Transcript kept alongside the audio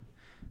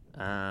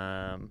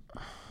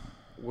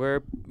We're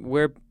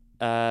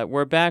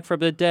back from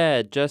the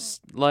dead,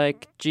 just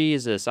like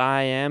Jesus.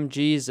 I am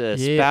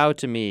Jesus. Yeah. Bow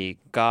to me,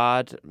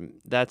 God.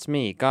 That's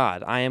me,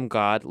 God. I am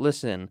God.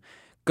 Listen,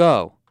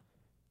 go.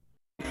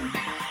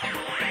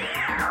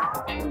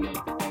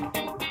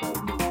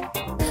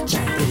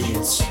 Giant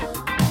idiots,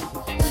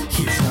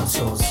 huge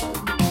assholes,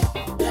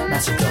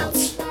 mass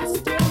adults,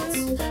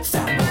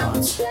 fat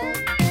morons,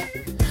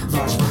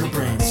 large murder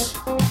brains,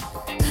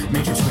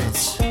 major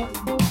twits,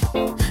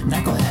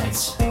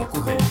 knuckleheads,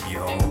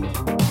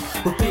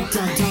 we're big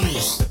dumb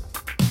dummies.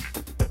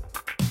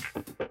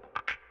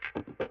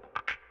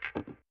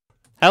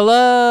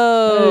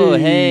 Hello.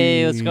 Hey.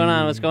 Hey, what's going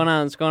on? What's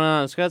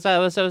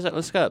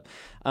up?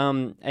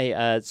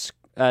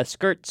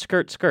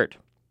 Skirt.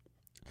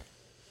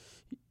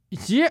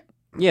 Yeah.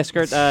 Yeah,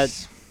 skirt.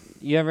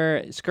 You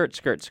ever skirt.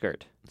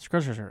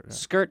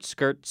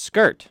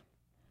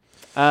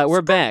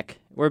 We're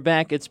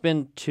back. It's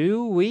been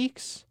 2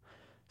 weeks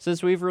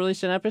since we've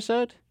released an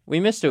episode. We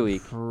missed a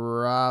week.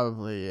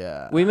 Probably,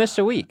 yeah. We missed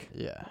a week.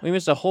 Yeah. We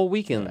missed a whole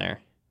week in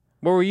there.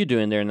 What were you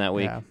doing during that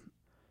week?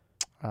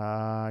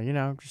 Yeah.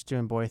 Just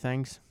doing boy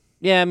things.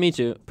 Yeah, me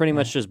too. Pretty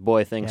much just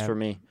boy things Yeah. for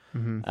me.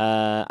 Mm-hmm.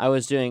 I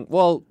was doing,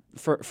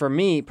 for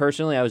me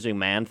personally, I was doing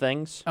man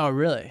things. Oh,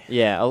 really?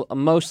 Yeah,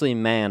 mostly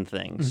man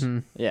things. Mm-hmm.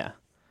 Yeah.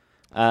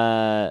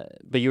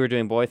 But you were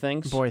doing boy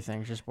things? Boy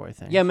things, just boy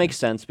things. Yeah, it makes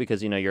sense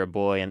because you're a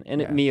boy,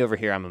 and Yeah. me over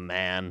here, I'm a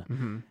man,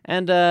 Mm-hmm.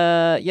 and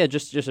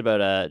just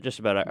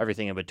about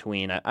everything in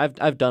between.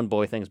 I've done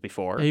boy things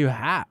before. Yeah, you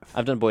have.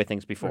 I've done boy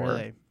things before.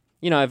 Really?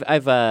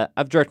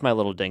 I've jerked my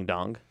little ding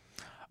dong.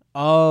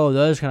 Oh,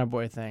 those kind of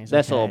boy things.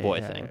 That's a Okay, little boy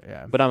yeah, thing.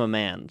 Yeah. But I'm a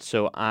man,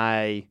 so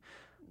I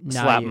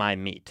Now slap you- my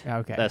meat.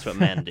 Okay. That's what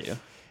men do.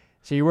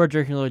 So you were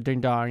jerking a little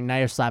ding dong. Now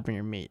you're slapping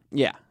your meat.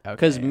 Yeah, Okay.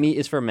 because meat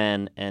is for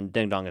men and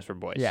ding dong is for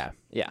boys. Yeah.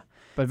 Yeah.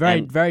 But very,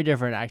 And- very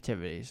different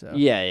activities. So.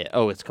 Yeah.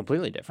 Oh, it's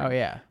completely different. Oh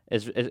yeah.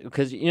 It's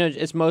because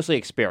it's mostly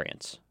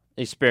experience.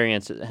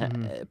 Experience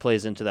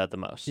plays into that the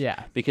most.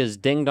 Yeah. Because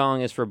ding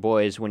dong is for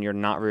boys when you're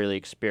not really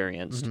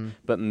experienced,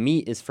 but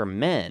meat is for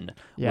men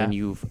Yeah. when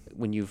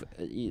you've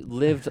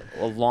lived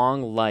a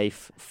long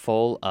life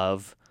full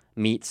of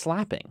meat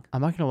slapping.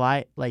 I'm not gonna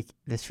lie. Like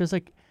this feels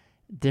like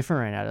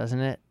different right now, doesn't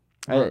it?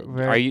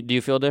 Do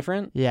you feel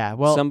different? Yeah.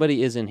 Well.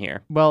 Somebody is in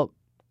here.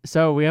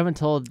 So we haven't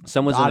told.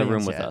 Someone's the in the room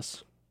audience with yet.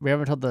 us. We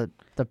haven't told the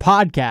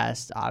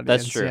podcast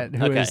audience true. yet,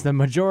 who is Okay. the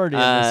majority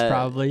of this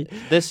probably.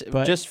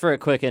 But- Just for a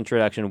quick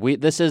introduction,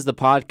 this is the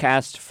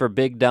podcast for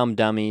big dumb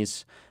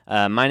dummies.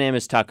 My name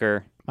is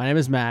Tucker. My name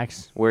is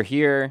Max. We're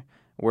here.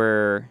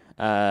 Neither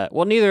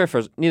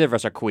of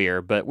us are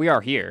queer, but we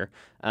are here,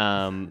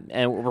 and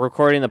we're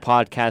recording the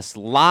podcast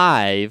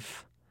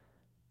live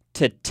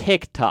to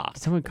TikTok.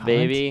 Did someone comment?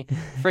 Baby,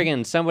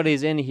 friggin'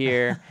 somebody's in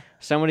here.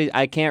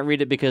 I can't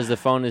read it because the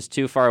phone is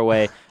too far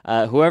away.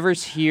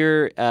 Whoever's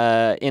here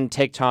in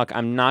TikTok,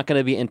 I'm not going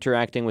to be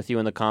interacting with you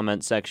in the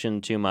comment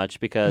section too much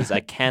because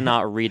I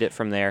cannot read it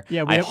from there.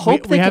 Yeah, I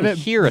hope they can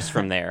hear us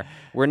from there.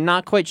 We're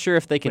not quite sure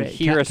if they can Wait,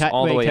 hear us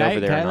all the way over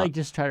there. Can or I not.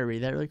 just try to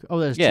read that? Oh,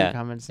 there's Yeah. two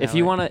comments. If now,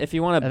 you like- wanna I think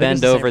it's bend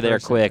the same over there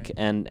person. quick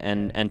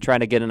and try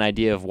to get an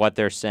idea of what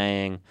they're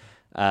saying,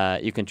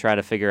 you can try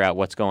to figure out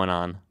what's going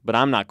on. But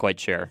I'm not quite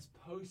sure.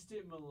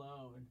 Post-it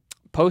Malone.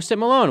 Post-it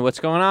Malone, what's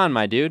going on,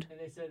 my dude? And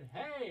they said,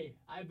 "Hey,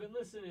 I've been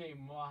listening."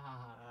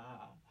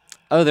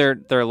 Oh,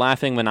 they're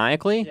laughing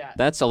maniacally? Yeah.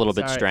 That's a little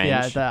bit Sorry.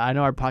 strange. Yeah, I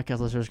know our podcast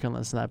listeners can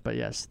listen to that, but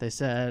yes, they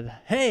said,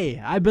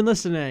 "Hey, I've been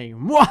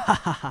listening."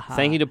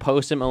 Thank you to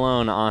Post-it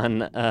Malone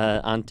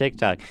on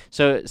TikTok.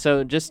 So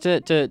just to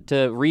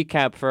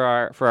recap for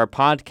our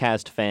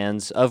podcast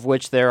fans, of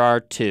which there are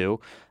two.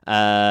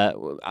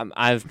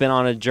 I've been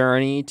on a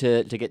journey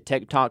to get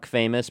TikTok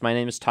famous. My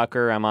name is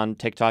Tucker. I'm on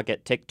TikTok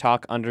at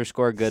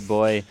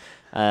TikTok_goodboy.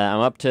 I'm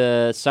up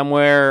to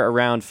somewhere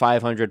around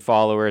 500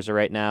 followers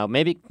right now,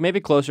 maybe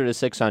closer to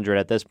 600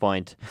 at this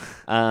point.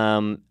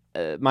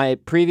 My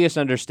previous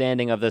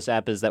understanding of this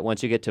app is that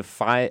once you get to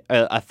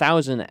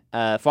 1,000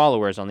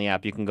 followers on the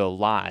app, you can go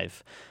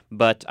live.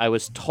 But I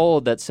was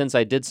told that since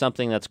I did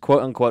something that's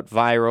quote unquote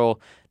viral,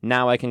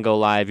 now I can go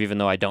live even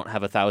though I don't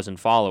have 1,000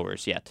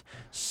 followers yet.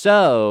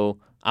 So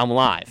I'm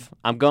live.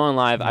 I'm going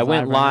live. I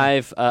went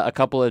live a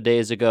couple of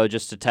days ago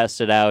just to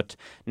test it out.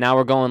 Now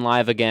we're going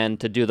live again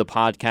to do the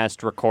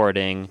podcast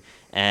recording.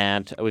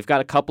 And we've got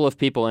a couple of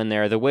people in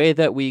there. The way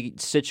that we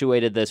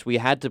situated this, we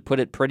had to put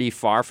it pretty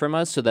far from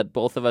us so that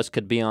both of us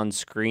could be on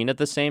screen at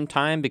the same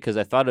time because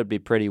I thought it'd be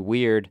pretty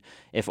weird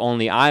if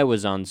only I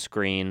was on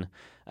screen.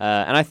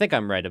 And I think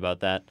I'm right about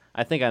that.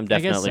 I think I'm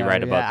definitely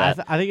right about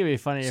that. I think it'd be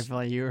funny if you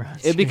were. On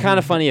It'd be screen. kind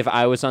of funny if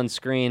I was on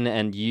screen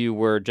and you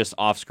were just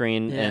off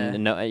screen, Yeah.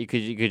 and no, you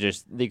could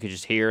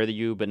just hear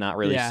you but not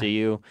really Yeah. see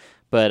you.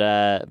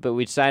 But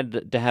we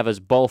decided to have us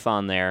both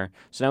on there.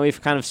 So now we've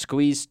kind of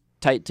squeezed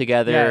tight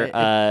together.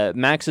 Yeah,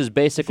 Max is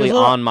basically feels a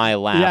little- on my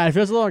lap. Yeah, it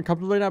feels a little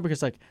uncomfortable right now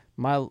because like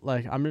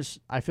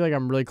I feel like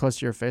I'm really close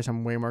to your face.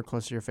 I'm way more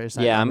close to your face.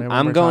 Yeah,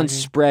 I'm going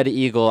spread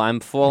eagle. I'm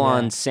full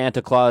on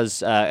Santa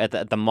Claus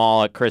at the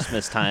mall at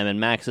Christmas time, and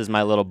Max is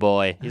my little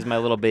boy. He's my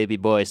little baby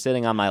boy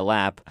sitting on my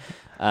lap.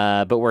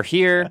 But we're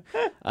here,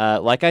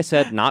 like I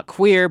said, not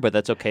queer, but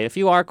that's okay if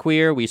you are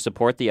queer. We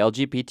support the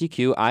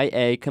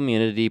LGBTQIA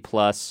community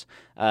plus.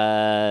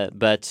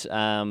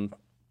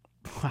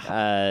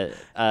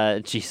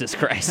 Jesus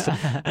Christ.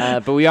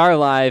 But we are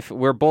live.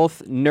 We're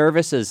both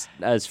nervous as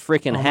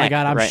freaking heck. Oh my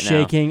God, I'm right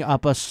shaking now.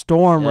 up a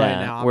storm right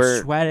now.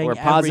 I'm sweating. We're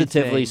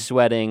positively everything.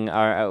 sweating.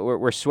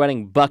 We're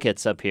sweating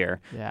buckets up here.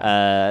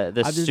 Yeah.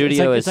 The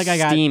studio is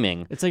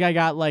steaming. It's like I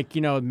got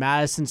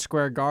Madison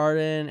Square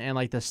Garden and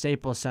like the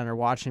Staples Center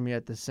watching me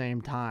at the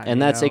same time. And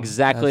that's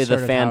exactly the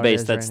fan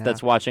base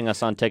that's watching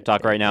us on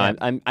TikTok right now.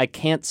 Yeah. I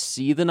can't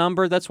see the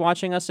number that's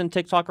watching us in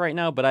TikTok right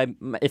now, but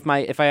if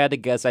I had to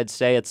guess, I'd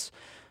say it's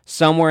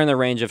somewhere in the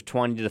range of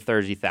 20 to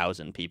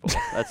 30,000 people.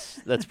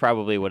 That's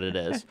probably what it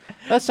is.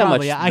 That's how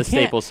much the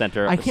Staples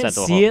Center. I can't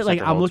see it.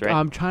 Like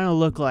I'm trying to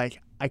look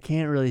like I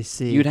can't really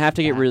see. You'd have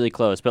to get really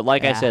close, but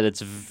like I said,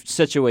 it's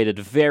situated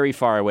very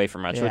far away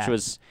from us, which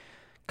was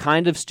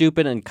kind of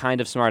stupid and kind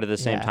of smart at the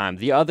same time.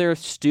 The other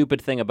stupid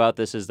thing about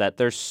this is that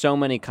there's so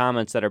many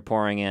comments that are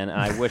pouring in,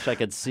 and I wish I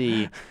could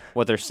see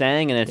what they're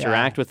saying and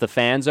interact with the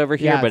fans over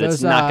here, but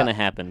it's not going to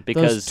happen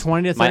because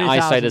my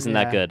eyesight isn't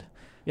that good.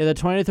 Yeah, the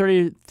 20 to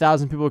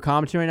 30,000 people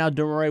commenting right now,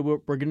 don't worry, we're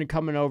going to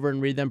come over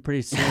and read them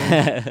pretty soon.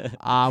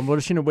 We're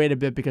just going to wait a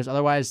bit because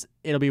otherwise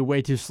it'll be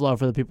way too slow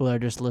for the people that are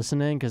just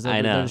listening because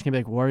they're just going to be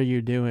like, what are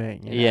you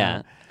doing? You know?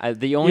 Yeah.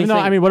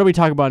 What do we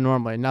talk about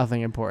normally?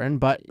 Nothing important,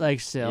 but like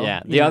still.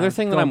 Yeah. The other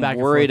thing that I'm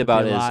worried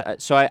about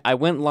is, so I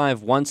went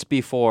live once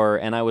before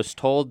and I was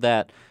told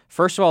that,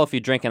 first of all, if you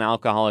drink an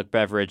alcoholic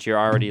beverage, you're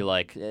already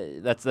like,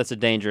 that's a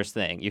dangerous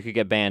thing. You could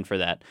get banned for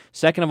that.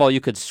 Second of all, you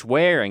could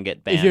swear and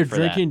get banned for that. If you're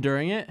drinking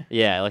during it?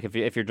 Yeah, like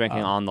if you're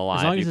drinking on the live.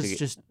 As long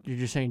as you're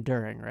just saying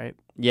during, right?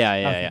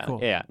 Yeah. Cool.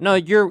 Yeah. No,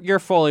 you're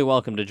fully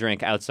welcome to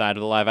drink outside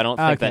of the live. I don't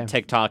think that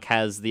TikTok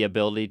has the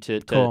ability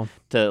to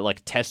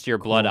like test your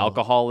blood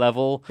alcohol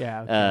level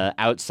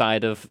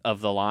outside of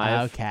the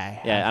live.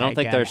 Yeah, I don't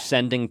think they're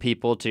sending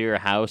people to your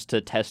house to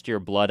test your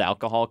blood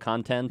alcohol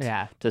content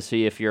to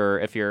see if you're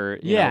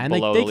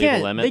below the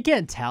legal limit. They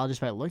can't tell just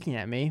by looking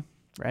at me.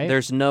 Right?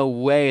 There's no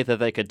way that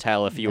they could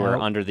tell if you were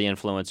under the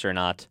influence or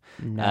not.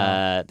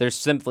 No. There's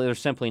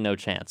simply no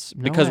chance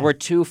because we're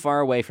too far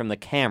away from the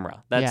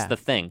camera. That's the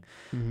thing.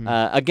 Mm-hmm.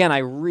 Again, I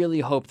really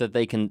hope that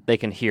they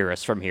can hear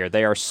us from here.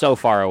 They are so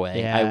far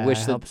away. Yeah, I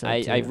wish that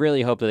I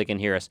really hope that they can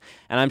hear us.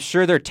 And I'm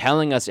sure they're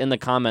telling us in the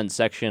comments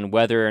section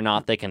whether or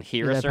not they can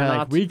hear us or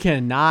not. We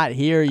cannot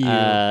hear you.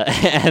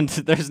 And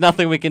there's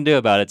nothing we can do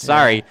about it.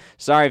 Sorry,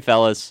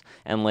 fellas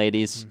and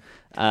ladies.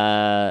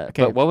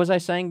 But what was I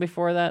saying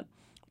before that?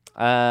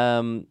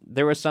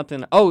 There was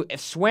something. Oh,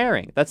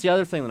 swearing. That's the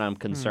other thing that I'm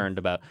concerned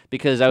about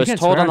because I was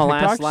told on the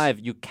last live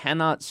you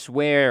cannot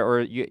swear,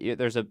 or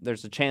there's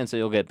a chance that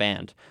you'll get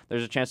banned.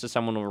 There's a chance that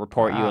someone will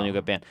report you and you'll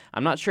get banned.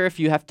 I'm not sure if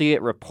you have to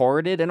get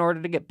reported in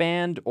order to get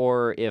banned,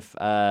 or if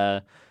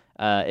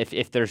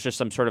there's just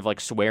some sort of like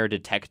swear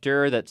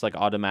detector that's like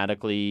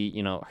automatically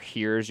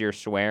hears your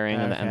swearing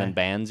and then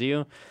bans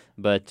you.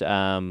 But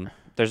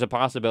there's a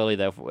possibility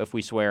that if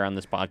we swear on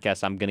this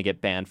podcast, I'm going to get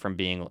banned from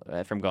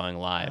going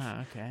live.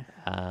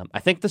 I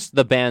think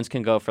the bans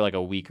can go for like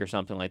a week or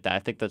something like that. I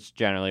think that's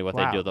generally what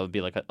they do. They'll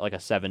be like a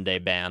 7-day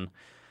ban.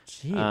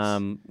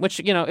 Jeez. Which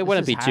it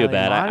wouldn't be too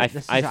bad. I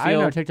feel I didn't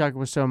know TikTok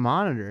was so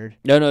monitored.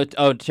 No.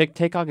 Oh,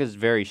 TikTok is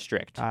very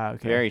strict.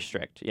 Very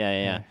strict.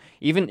 Yeah.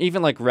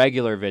 Even like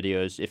regular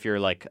videos, if you're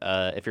like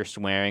if you're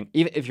swearing,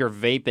 even if you're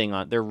vaping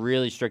on, they're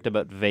really strict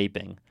about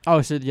vaping.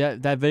 Oh, so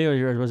that video of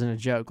yours wasn't a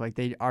joke. Like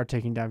they are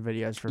taking down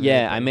videos for.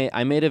 Yeah, vaping.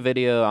 I made a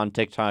video on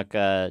TikTok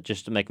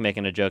just to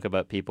making a joke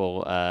about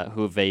people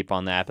who vape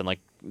on the app, and like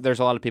there's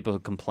a lot of people who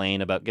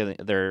complain about getting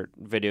their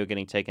video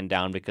getting taken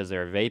down because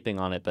they're vaping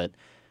on it, but.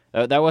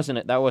 That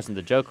wasn't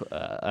the joke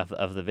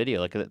of the video.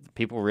 Like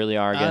people really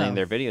are getting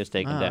their videos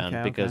taken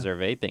down because they're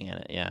vaping in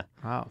it. Yeah.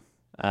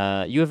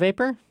 Wow. You a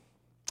vapor?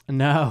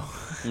 No.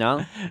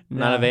 No.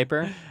 Not a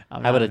vapor. How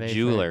about a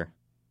jeweler?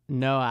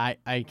 No,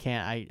 I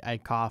can't. I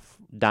cough.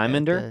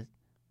 Diamonder?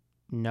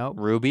 No.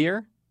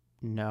 Rubier?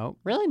 No.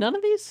 Really? None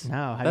of these?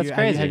 No. That's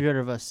crazy. Have you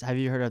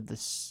heard of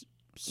this?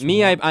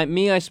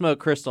 I smoke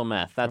crystal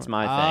meth. That's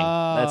my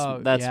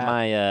thing.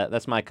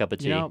 That's my cup of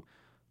tea.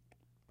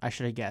 I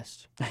should have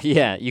guessed.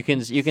 Yeah, you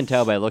can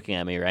tell by looking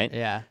at me, right?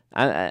 Yeah.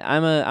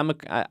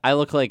 I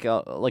look like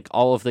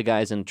all of the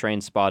guys in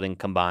Trainspotting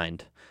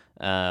combined.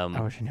 I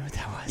wish I knew what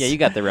that was. Yeah, you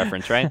got the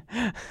reference, right?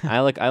 I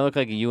look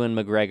like Ewan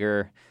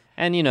McGregor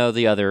and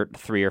the other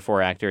 3 or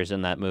 4 actors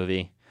in that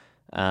movie.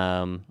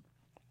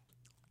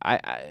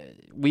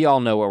 We all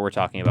know what we're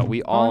talking about.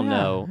 We all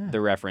know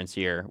the reference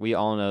here. We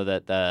all know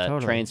that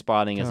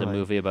Trainspotting is a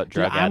movie about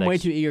drug addicts. I'm way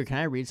too eager. Can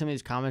I read some of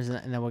these comments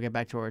and then we'll get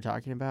back to what we're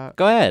talking about?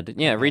 Go ahead.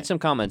 Yeah, read some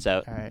comments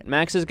out. All right.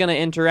 Max is going to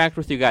interact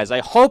with you guys. I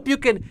hope you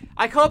can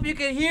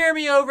hear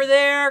me over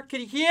there.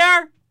 Can you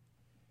hear?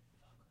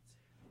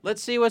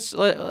 Let's see let's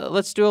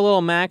do a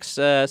little Max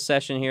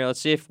session here.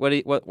 Let's see if what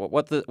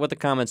the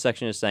comment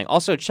section is saying.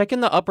 Also, check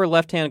in the upper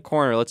left-hand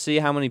corner. Let's see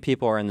how many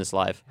people are in this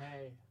live.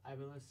 Hey, I've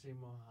been listening,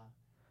 Moha.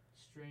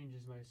 Strange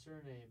is my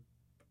surname.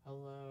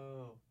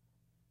 Hello.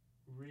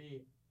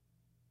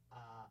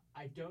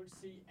 I don't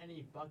see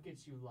any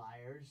buckets, you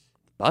liars.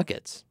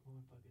 Buckets? What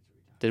buckets are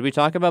we talking Did we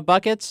talk about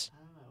buckets? about?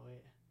 I don't know,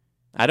 wait.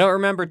 I don't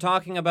remember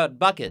talking about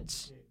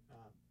buckets. Okay,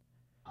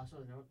 also,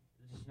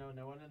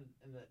 no one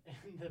in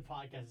the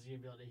podcast is going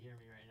to be able to hear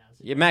me right now.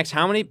 So Yeah, Max,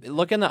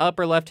 look in the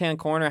upper left-hand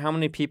corner. How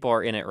many people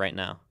are in it right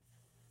now?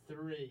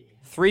 3.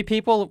 3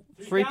 people?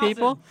 3 3,000.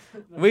 people?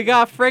 We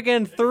got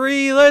freaking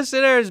 3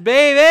 listeners,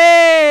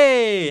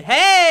 baby! Can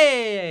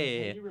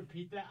Hey! you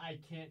repeat that? I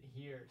can't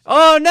hear.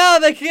 Oh no,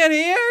 they can't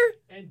hear?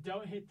 And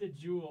don't hit the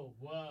jewel.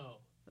 Whoa.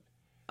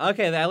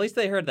 Okay, at least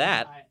they heard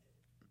that.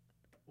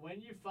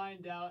 When you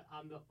find out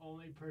I'm the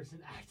only person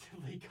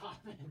actively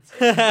commenting.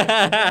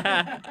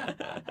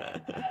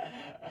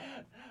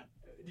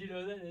 Do you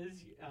know that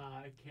is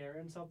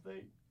Karen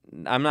something?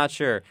 I'm not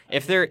sure.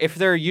 If their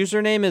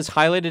username is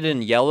highlighted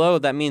in yellow,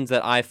 that means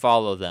that I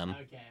follow them.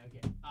 Okay.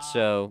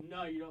 So-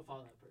 no, you don't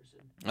follow that person.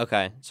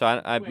 Okay, so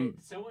I Wait,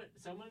 someone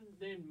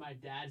named my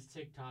dad's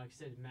TikTok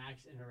said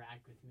Max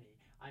interact with me.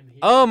 I'm here.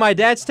 Oh, my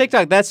dad's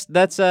TikTok.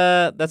 That's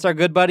our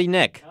good buddy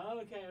Nick. Oh,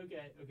 okay.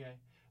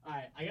 All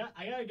right,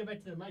 I gotta get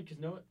back to the mic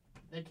because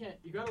they can't.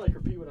 You gotta like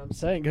repeat what I'm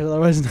saying because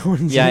otherwise no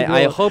one's. Yeah,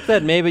 I hope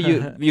that maybe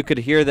you could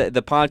hear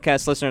the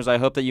podcast listeners. I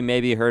hope that you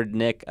maybe heard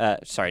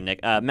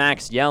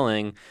Max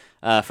yelling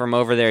from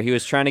over there. He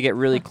was trying to get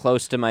really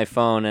close to my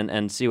phone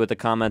and see what the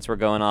comments were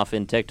going off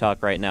in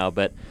TikTok right now.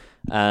 But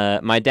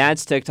my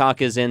dad's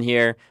TikTok is in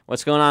here.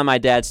 What's going on my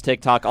dad's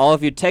TikTok? All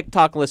of you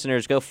TikTok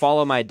listeners, go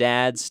follow my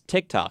dad's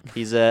TikTok.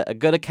 He's a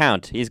good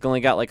account. He's only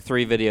got like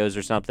 3 videos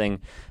or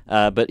something,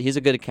 but he's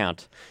a good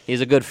account.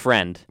 He's a good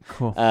friend.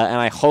 Cool. And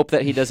I hope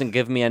that he doesn't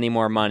give me any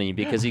more money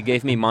because he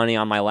gave me money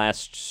on my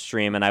last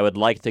stream, and I would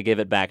like to give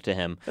it back to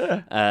him.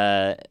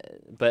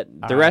 But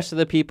the rest of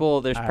the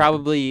people, there's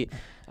probably...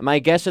 My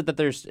guess is that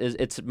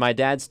it's my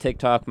dad's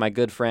TikTok, my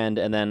good friend,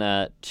 and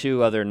then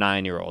 2 other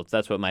 9-year-olds.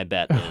 That's what my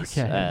bet is.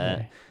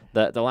 Okay.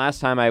 The last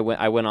time I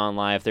went on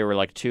live, there were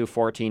like 2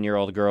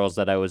 14-year-old girls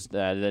that I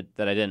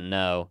didn't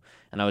know,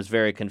 and I was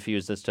very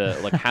confused as to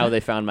like how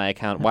they found my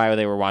account, why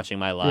they were watching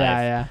my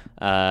live.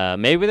 Yeah.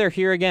 Maybe they're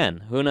here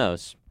again. Who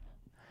knows?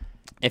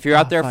 If you're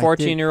out there,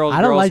 14-year-old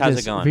girls, like how's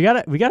this. it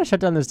going? We gotta shut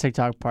down this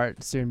TikTok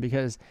part soon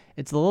because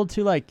it's a little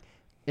too like.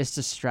 It's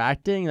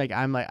distracting. Like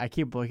I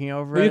keep looking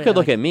over Well, it. you could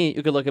look at me.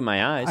 You could look at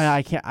my eyes.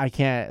 I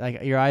can't.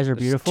 Like your eyes are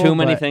beautiful. Too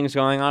many but- things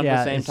going on at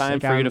the same it's time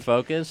like for you to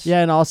focus.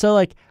 Yeah, and also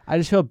like I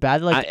just feel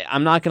bad. Like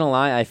I'm not gonna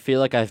lie. I feel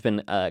like I've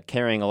been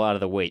carrying a lot of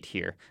the weight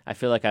here. I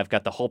feel like I've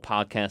got the whole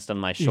podcast on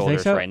my think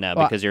shoulders so? right now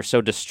Well, because you're so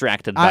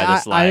distracted by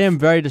this live. I am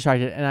very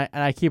distracted, and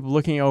I keep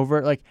looking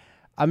over. Like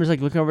I'm just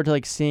like looking over to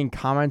like seeing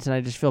comments, and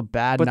I just feel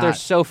bad. But they're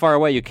so far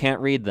away, you can't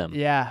read them.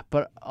 Yeah,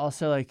 but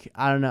also like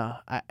I don't know.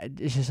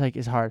 It's just like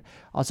it's hard.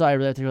 Also, I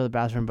really have to go to the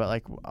bathroom, but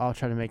like I'll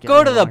try to make it.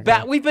 Go to the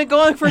bath. We've been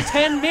going for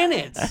 10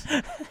 minutes.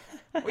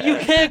 You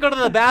can't go to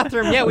the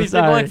bathroom yet. We've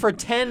been going for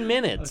 10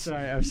 minutes.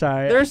 I'm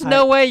sorry. There's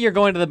no way you're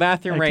going to the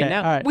bathroom right Okay,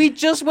 now. all right. We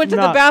just went to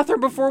the bathroom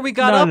before we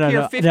got up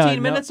here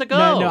 15 minutes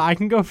ago. No, I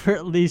can go for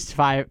at least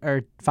 5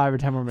 or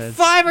 10 more minutes.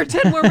 5 or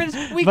 10 more minutes.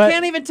 We But-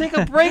 can't even take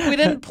a break. We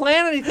didn't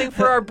plan anything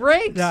for our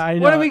breaks. No, I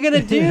What know. are we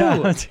gonna do? Yeah,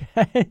 that's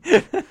right.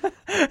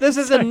 This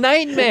is a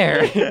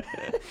nightmare.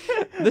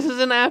 This is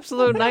an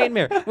absolute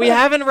nightmare. We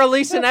haven't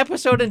released an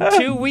episode in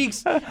 2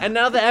 weeks, and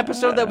now the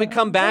episode that we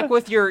come back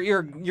with,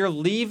 you're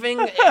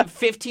leaving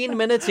 15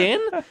 minutes in.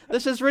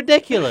 This is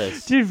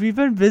ridiculous. Dude, we've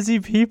been busy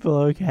people.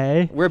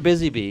 Okay. We're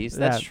busy bees.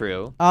 That's Yeah.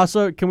 true.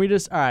 Also, can we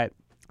just all right?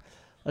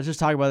 Let's just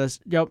talk about this.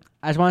 Yo,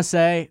 I just want to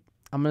say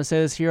I'm gonna say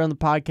this here on the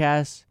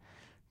podcast.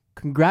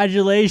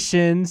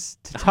 Congratulations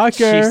to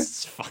Tucker.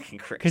 Jesus fucking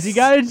Christ. Because he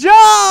got a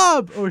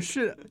job! Oh,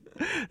 shit.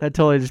 That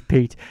totally just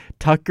peaked.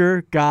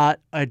 Tucker got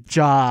a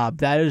job.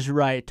 That is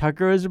right.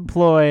 Tucker is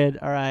employed.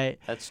 All right.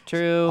 That's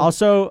true.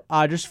 Also,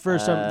 just for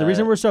the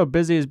reason we're so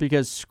busy is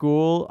because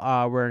school,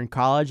 we're in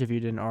college, if you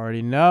didn't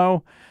already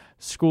know.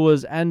 School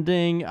is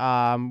ending.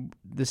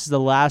 This is the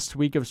last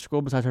week of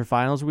school besides our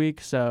finals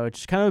week, so it's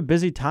just kind of a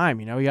busy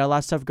time. You know, we got a lot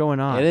of stuff going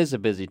on. It is a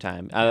busy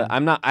time.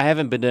 I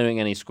haven't been doing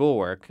any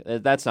schoolwork.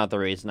 That's not the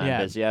reason I'm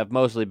busy. I've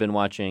mostly been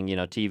watching,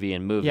 TV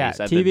and movies. Yeah,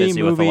 I've TV, been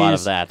busy with a lot of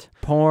movies, that.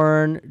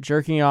 Porn,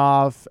 jerking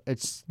off.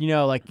 It's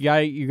like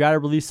you gotta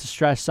release the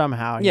stress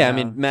somehow. Yeah, I you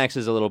know? mean, Max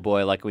is a little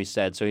boy, like we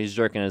said, so he's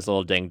jerking his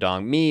little ding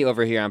dong. Me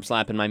over here, I'm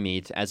slapping my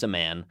meat as a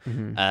man.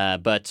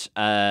 Mm-hmm. But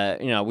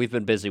we've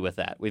been busy with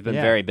that. We've been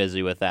Yeah. very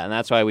busy with that, and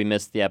that's why we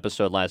missed the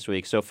episode last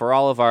week. So for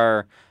all of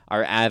our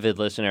avid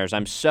listeners,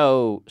 I'm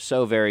so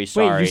very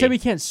sorry. Wait, you said we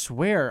can't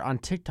swear on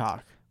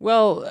TikTok.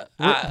 Well,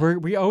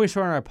 we always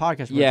swear on our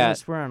podcast. We're going to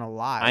swear on a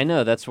lot. I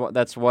know. That's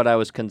what I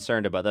was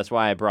concerned about. That's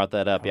why I brought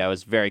that up. Yeah, I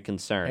was very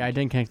concerned. Yeah, I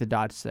didn't connect the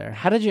dots there.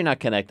 How did you not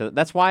connect that?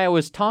 That's why I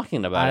was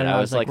talking about it. I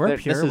was like, we're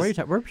pure.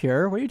 We're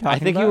pure. What are you talking about? I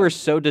think you were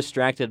so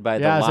distracted by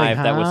the live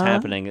that was huh?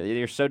 happening.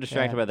 You're so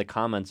distracted by the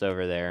comments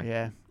over there.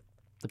 Yeah.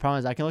 The problem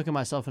is I can look at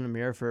myself in the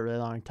mirror for a really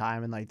long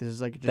time, and like this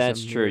is like just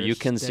That's true. You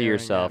can see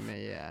yourself.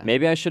 Yeah.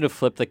 Maybe I should have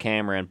flipped the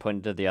camera and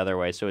pointed it the other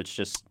way, so it's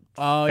just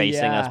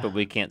facing us, but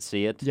we can't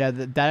see it. Yeah,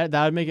 that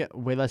would make it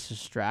way less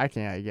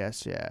distracting, I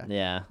guess. Yeah.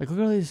 Yeah. Like look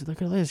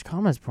at all these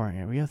comments pouring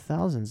in. We have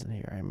thousands in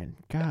here. I mean,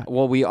 God.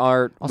 Well, we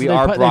are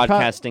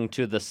broadcasting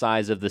to the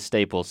size of the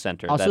Staples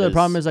Center. Also, the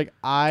problem is like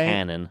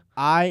canon.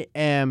 I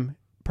am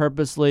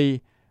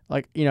purposely.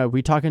 Like,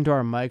 we talk into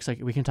our mics, like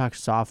we can talk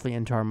softly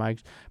into our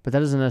mics, but that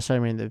doesn't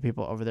necessarily mean that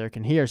people over there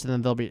can hear. So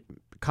then they'll be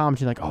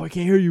commenting like, "Oh, I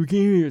can't hear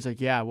you, It's like,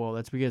 yeah, well,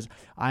 that's because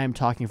I am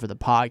talking for the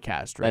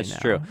podcast right now.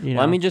 That's true.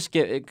 Let me just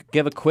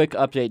give a quick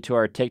update to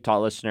our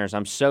TikTok listeners.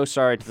 I'm so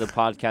sorry to the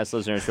podcast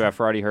listeners who have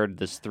already heard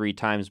this 3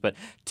 times, but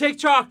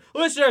TikTok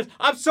listeners,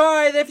 I'm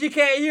sorry if you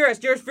can't hear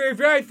us. You're very,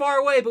 very far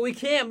away, but we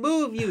can't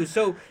move you.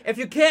 So if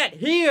you can't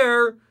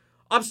hear,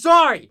 I'm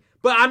sorry.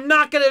 But I'm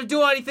not going to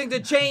do anything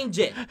to change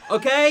it,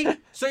 okay?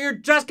 So you're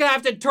just going to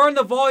have to turn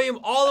the volume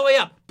all the way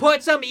up.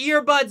 Put some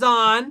earbuds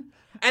on,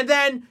 and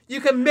then you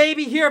can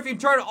maybe hear if you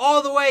turn it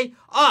all the way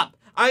up.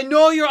 I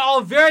know you're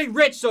all very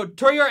rich, so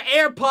turn your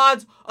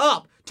AirPods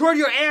up. Turn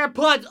your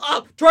AirPods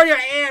up. Turn your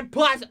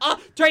AirPods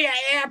up. Turn your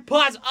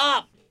AirPods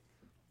up.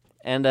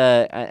 And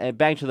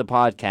back to the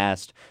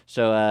podcast.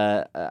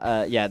 So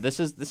this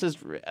is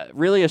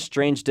really a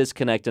strange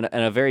disconnect and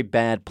a very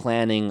bad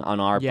planning on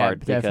our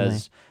part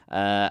because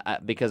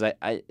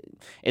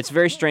it's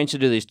very strange to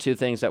do these 2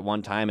 things at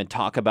one time and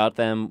talk about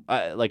them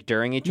like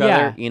during each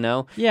other.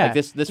 Yeah. Like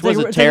this was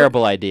a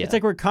terrible idea. It's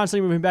like we're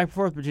constantly moving back and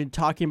forth between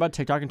talking about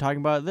TikTok and talking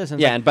about this.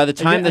 And and by the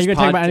time are you going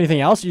to talk about anything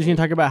else? You're just going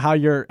to talk about how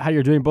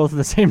you're doing both at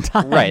the same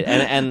time. Right.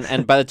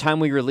 And by the time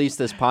we release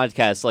this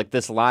podcast, like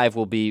this live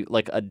will be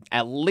like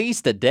at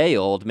least a day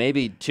old,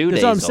 maybe 2 days old.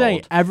 That's what I'm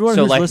saying. Everyone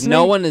who's listening,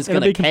 no one is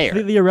going to care.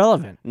 Completely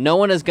irrelevant. No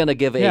one is going to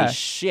give a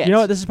shit. You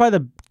know what? This is probably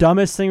the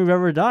dumbest thing we've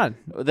ever done.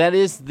 That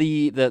is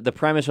the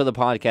premise of the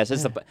podcast.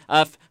 It's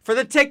for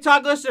the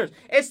TikTok listeners.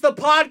 It's the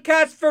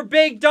podcast for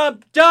big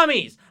dumb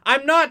dummies.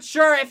 I'm not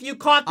sure if you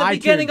caught the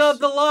beginning of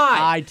the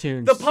line.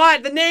 iTunes.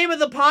 The name of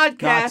the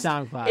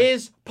podcast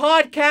is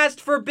Podcast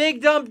for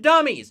Big Dumb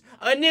Dummies.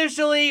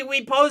 Initially,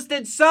 we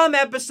posted some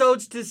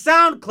episodes to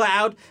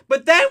SoundCloud,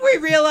 but then we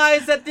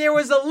realized that there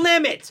was a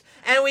limit,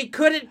 and we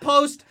couldn't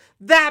post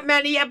that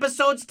many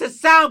episodes to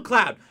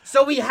SoundCloud.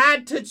 So we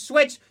had to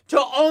switch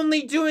to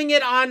only doing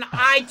it on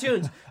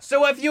iTunes.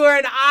 So if you are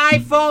an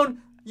iPhone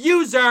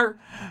user,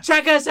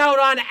 check us out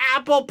on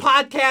Apple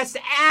Podcast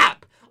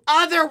app.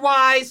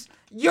 Otherwise,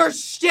 you're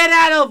shit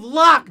out of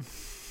luck.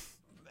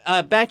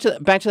 Back to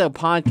the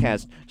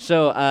podcast.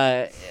 So,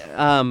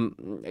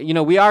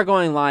 we are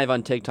going live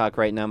on TikTok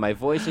right now. My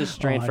voice is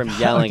strained from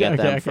yelling at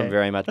them from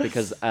very much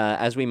because,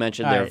 as we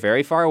mentioned, they're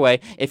very far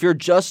away. If you're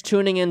just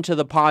tuning into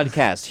the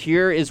podcast,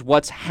 here is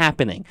what's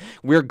happening.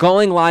 We're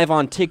going live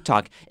on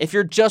TikTok. If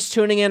you're just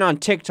tuning in on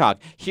TikTok,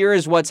 here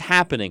is what's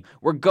happening.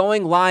 We're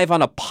going live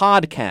on a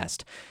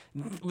podcast.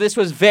 This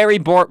was very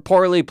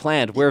poorly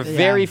planned. We're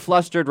very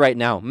flustered right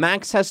now.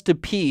 Max has to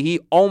pee.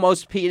 He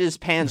almost peed his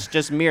pants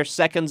just mere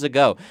seconds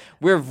ago.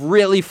 We're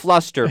really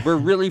flustered. We're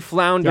really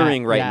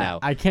floundering right now.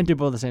 I can't do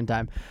both at the same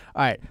time.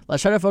 All right,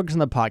 let's try to focus on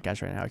the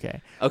podcast right now,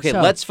 okay? Okay,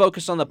 let's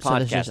focus on the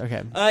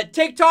podcast.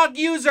 TikTok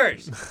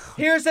users,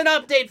 here's an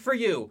update for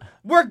you.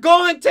 We're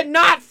going to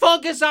not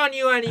focus on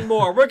you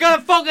anymore. We're going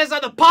to focus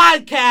on the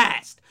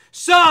podcast.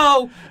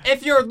 So,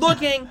 if you're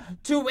looking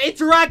to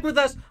interact with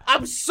us,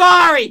 I'm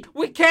sorry,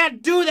 we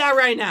can't do that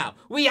right now.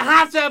 We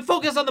have to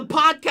focus on the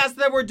podcast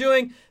that we're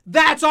doing.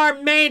 That's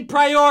our main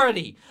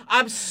priority.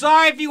 I'm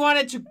sorry if you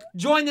wanted to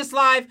join this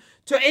live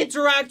to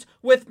interact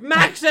with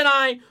Max and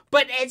I,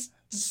 but it's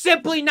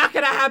simply not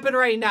going to happen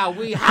right now.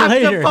 We have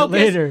to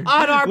focus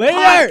on our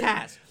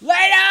podcast.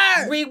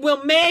 Later! We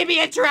will maybe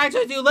interact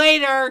with you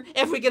later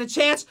if we get a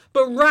chance,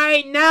 but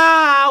right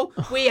now,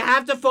 we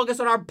have to focus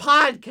on our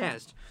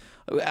podcast.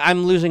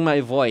 I'm losing my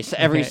voice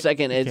every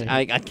second.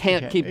 I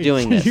can't keep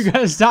doing this. You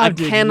gotta stop. I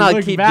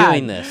cannot keep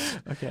doing this.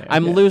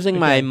 I'm losing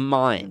my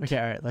mind. Okay,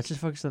 all right. Let's just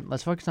focus on.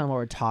 Let's focus on what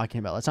we're talking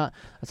about. Let's not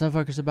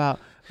focus about.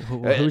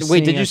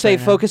 Wait, did you say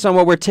focus on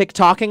what we're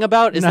TikToking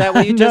about? Is that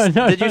what you just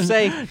did? You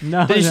say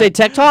no? Did you say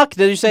TikTok?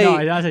 Did you say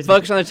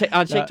focus on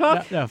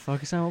TikTok? No,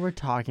 focus on what we're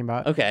talking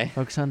about. Okay.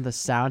 Focus on the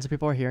sounds that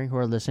people are hearing who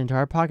are listening to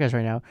our podcast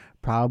right now.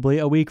 Probably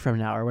a week from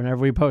now or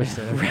whenever we post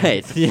it. Okay?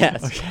 Right.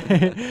 Yes.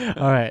 Okay.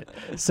 All right.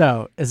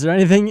 So, is there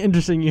anything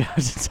interesting you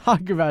have to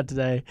talk about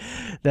today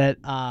that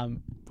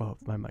well,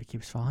 my mic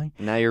keeps falling.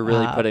 Now you're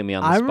really putting me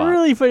on the spot. I'm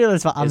really putting you on the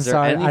spot. I'm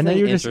sorry. I know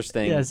you're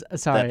interesting just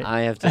sorry. that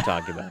I have to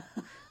talk about.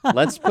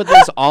 Let's put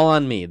this all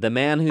on me, the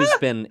man he's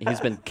been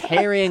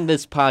carrying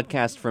this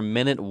podcast from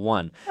minute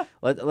one.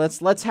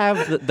 Let's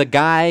have the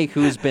guy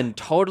who's been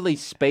totally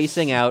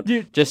spacing out,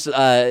 Dude, just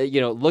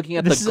looking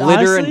at the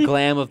glitter honestly, and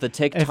glam of the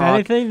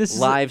TikTok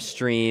live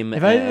stream.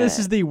 If anything, this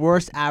is the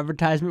worst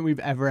advertisement we've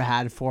ever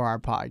had for our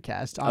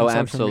podcast. On social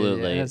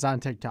absolutely, media, and it's on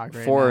TikTok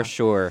right for now.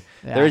 sure.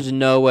 Yeah. There's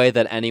no way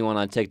that anyone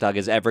on TikTok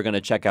is ever going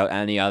to check out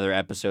any other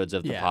episodes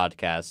of the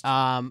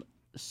podcast.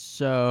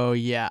 So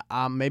yeah,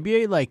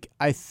 maybe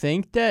I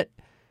think that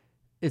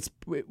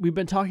we've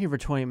been talking for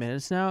 20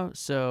 minutes now,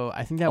 so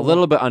I think that a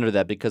little bit under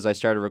that because I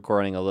started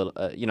recording a little.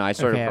 I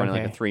started recording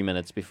like 3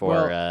 minutes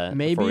before.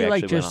 Maybe before we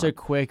like actually just went a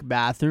quick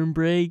bathroom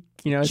break.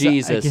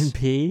 Jesus, so I can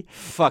pee.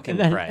 Fucking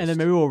Christ. And then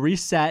maybe we'll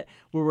reset.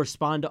 We'll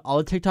respond to all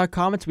the TikTok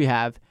comments we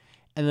have.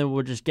 And then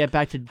we'll just get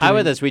back to doing... How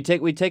about this? We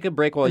take a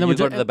break while you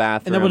go to the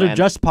bathroom. And then we'll do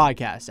just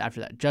podcasts after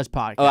that. Just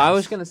podcasts. Oh, I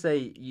was going to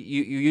say,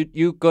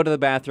 you go to the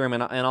bathroom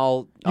and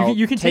I'll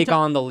you can take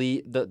on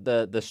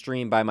the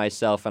stream by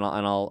myself and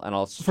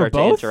I'll start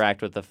to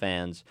interact with the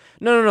fans.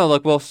 No.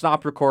 Look, we'll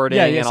stop recording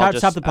and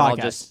stop the podcast. I'll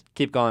just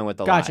keep going with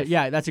the Gotcha. live.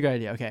 Yeah, that's a good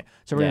idea. Okay.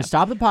 So we're going to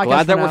stop the podcast.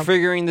 Glad that now. we're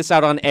figuring this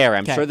out on air.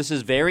 I'm sure this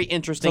is very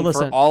interesting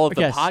for all of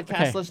the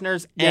podcast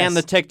listeners and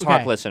the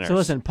TikTok listeners. So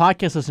listen,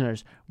 podcast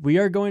listeners, we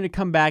are going to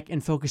come back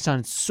and focus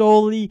on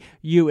solely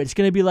you. It's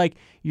going to be like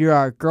you're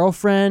our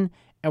girlfriend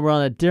and we're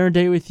on a dinner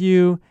date with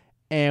you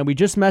and we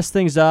just messed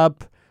things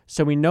up.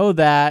 So we know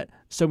that.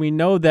 So we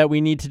know that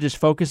we need to just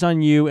focus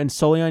on you and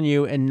solely on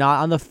you and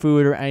not on the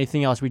food or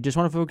anything else. We just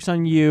want to focus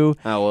on you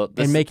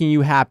and making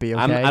you happy,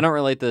 okay? I don't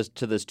relate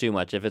to this too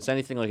much. If it's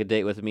anything like a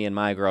date with me and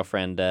my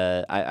girlfriend,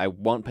 I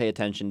won't pay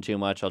attention too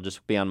much. I'll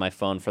just be on my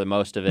phone for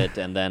most of it,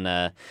 and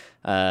then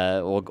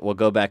we'll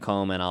go back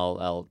home and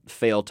I'll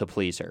fail to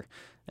please her.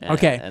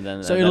 Okay, and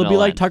then, so it'll be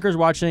like Tucker's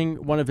watching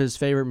one of his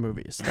favorite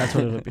movies. That's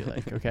what it'll be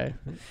like, okay?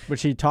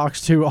 Which he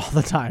talks to all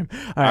the time.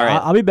 All right.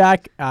 I'll be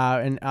back.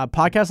 And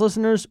podcast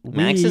listeners,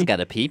 Max has got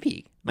a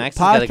pee-pee.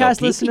 Podcast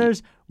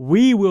listeners,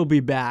 we will be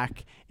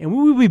back. And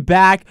we will be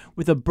back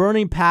with a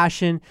burning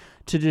passion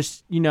to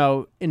just,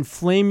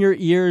 inflame your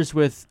ears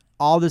with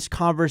all this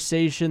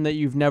conversation that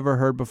you've never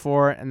heard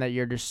before and that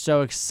you're just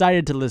so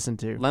excited to listen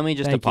to. Let me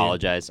just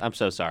apologize. I'm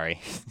so sorry.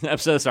 I'm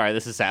so sorry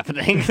this is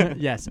happening.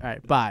 Yes. All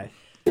right. Bye.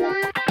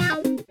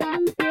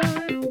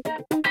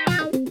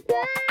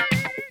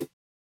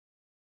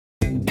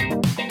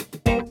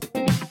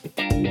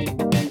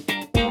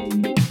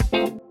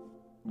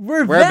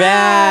 We're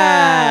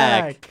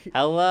back!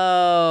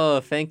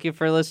 Hello. Thank you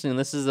for listening.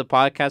 This is the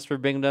podcast for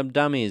Big Dumb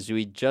Dummies.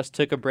 We just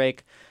took a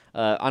break.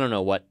 I don't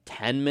know,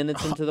 10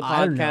 minutes into the podcast?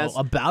 I don't know,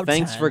 about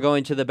Thanks 10. for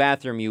going to the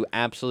bathroom, you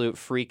absolute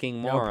freaking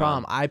moron. No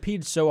problem. I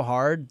peed so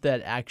hard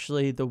that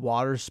actually the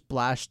water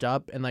splashed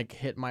up and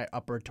hit my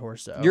upper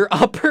torso. Your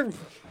upper...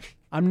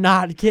 I'm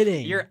not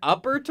kidding. Your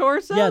upper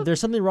torso? Yeah, there's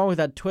something wrong with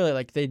that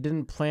toilet. They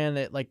didn't plan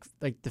it.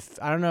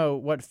 I don't know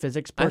what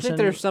physics person. I think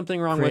there's something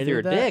wrong with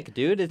your dick,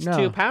 dude. It's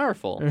too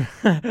powerful.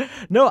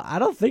 No, I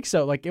don't think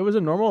so. It was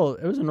a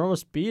normal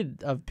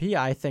speed of pee,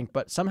 I think,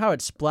 but somehow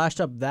it splashed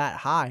up that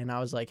high, and I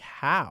was like,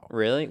 how?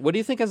 Really? What do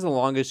you think is the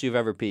longest you've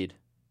ever peed?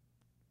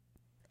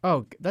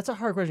 Oh, that's a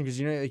hard question because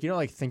you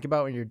don't think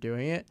about when you're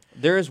doing it.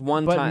 There is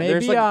one but time.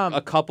 Maybe, there's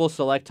a couple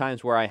select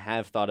times where I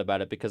have thought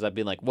about it because I've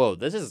been like, "Whoa,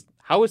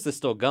 how is this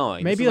still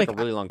going?" Maybe this is a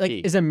really long pee.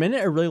 Is a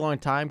minute a really long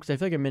time? Because I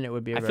feel like a minute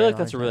would be. I feel like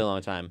that's a really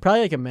long time.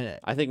 Probably a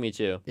minute. I think me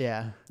too.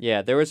 Yeah.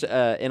 Yeah, there was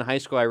in high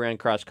school I ran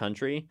cross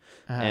country,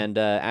 and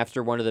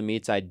after one of the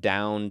meets I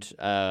downed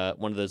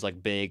one of those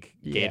big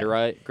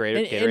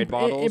Gatorade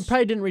bottles. It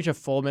probably didn't reach a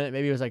full minute.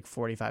 Maybe it was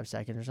 45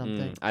 seconds or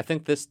something. I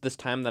think this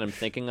time that I'm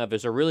thinking of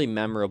is a really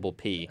memorable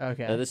pee.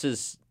 Okay. This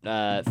is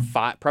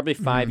probably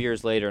 5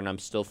 years later, and I'm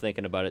still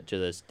thinking about it to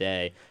this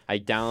day. I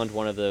downed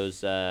one of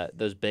those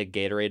big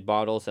Gatorade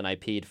bottles, and I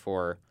peed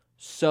for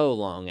so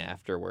long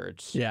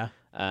afterwards. Yeah.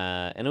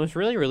 And it was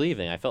really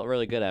relieving. I felt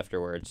really good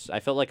afterwards. I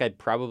felt like I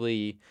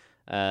probably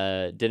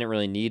didn't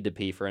really need to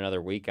pee for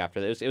another week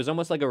after that. It was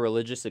almost like a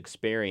religious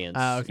experience.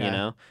 Oh,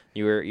 okay.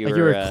 You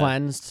were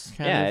cleansed.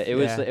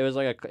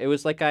 It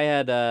was like I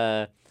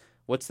had.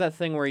 What's that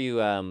thing where you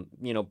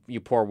you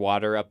pour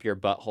water up your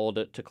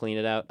butthole to clean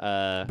it out?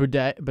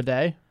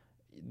 Bidet.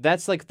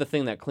 That's the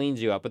thing that cleans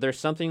you up. But there's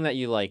something that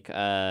you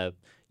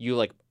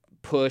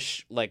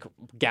push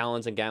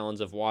gallons and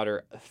gallons of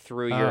water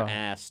through your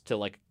ass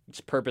to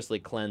purposely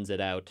cleanse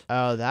it out.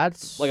 Oh,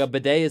 that's a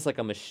bidet is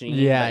a machine.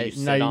 Yeah, that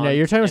you no,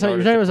 you're talking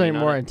about something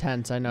more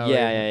intense. I know.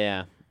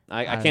 Yeah.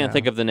 I can't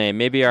think of the name.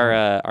 Maybe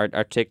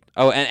our tick.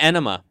 Oh, an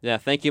enema. Yeah,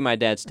 thank you, my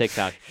dad's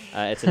TikTok.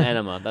 It's an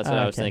enema. That's what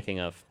I was thinking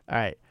of. All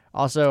right.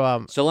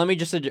 Also, so let me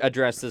just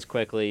address this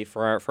quickly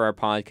for our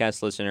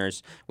podcast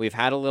listeners. We've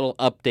had a little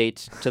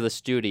update to the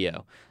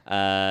studio.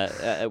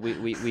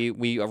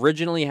 We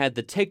originally had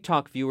the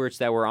TikTok viewers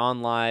that were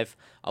on live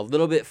a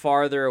little bit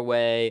farther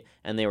away,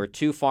 and they were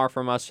too far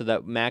from us so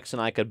that Max and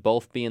I could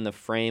both be in the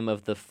frame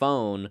of the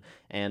phone,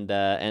 and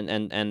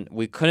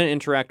we couldn't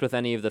interact with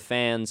any of the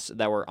fans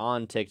that were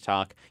on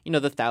TikTok. You know,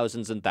 the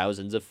thousands and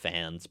thousands of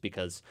fans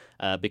because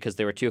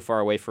they were too far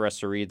away for us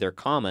to read their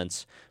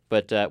comments.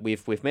 But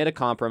we've made a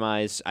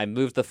compromise. I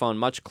moved the phone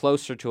much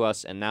closer to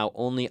us, and now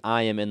only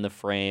I am in the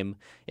frame.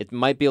 It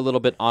might be a little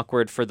bit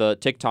awkward for the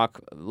TikTok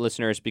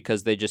listeners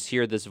because they just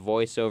hear this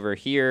voice over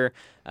here,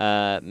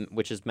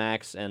 which is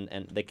Max,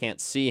 and they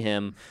can't see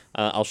him.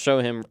 I'll show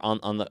him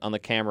on the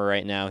camera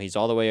right now. He's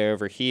all the way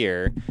over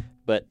here,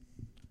 but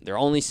they're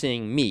only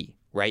seeing me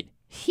right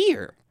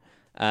here.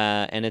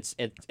 And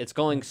it's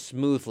going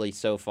smoothly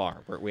so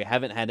far. We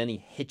haven't had any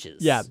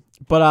hitches. Yeah,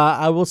 but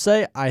I will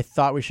say I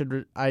thought we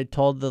should. I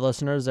told the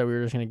listeners that we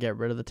were just going to get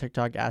rid of the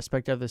TikTok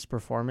aspect of this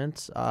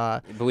performance.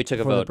 But we took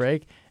a before vote. the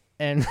break,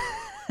 and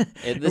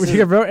we took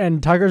a vote,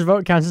 and Tucker's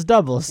vote counts as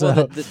double. So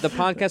well, the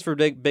podcast for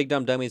Big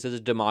Dumb Dummies is a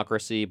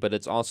democracy, but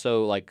it's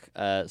also like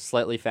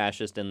slightly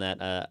fascist in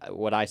that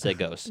what I say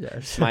goes.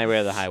 Yes. My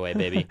way or the highway,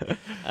 baby.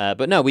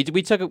 But no, we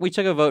took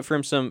a vote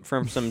from some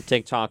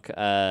TikTok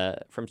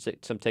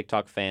some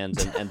TikTok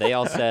fans, and they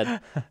all said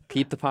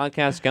keep the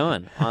podcast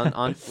going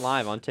on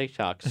live on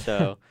TikTok.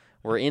 So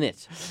we're in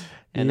it.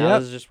 And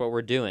that is just what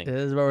we're doing. It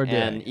is what we're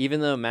doing. And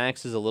even though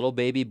Max is a little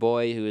baby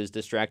boy who is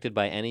distracted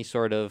by any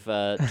sort of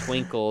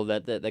twinkle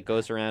that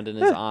goes around in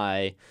his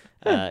eye,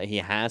 he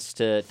has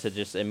to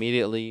just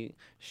immediately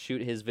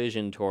shoot his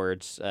vision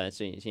towards. So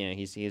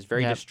he's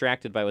very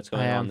distracted by what's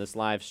going on in this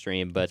live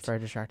stream. But it's very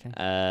distracting.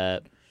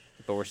 But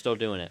we're still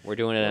doing it. We're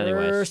doing it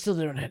anyways. We're still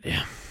doing it.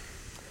 Yeah.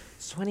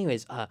 So,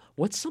 anyways,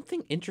 what's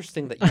something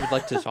interesting that you would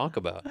like to talk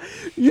about?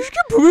 You just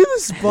keep putting the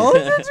spot,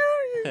 dude. Are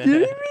you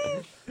kidding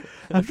me?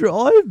 After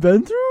all I've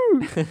been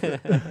through.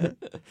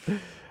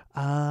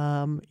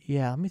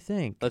 Yeah, let me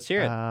think. Let's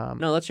hear it.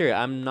 No, let's hear it.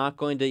 I'm not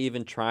going to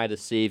even try to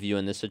save you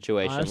in this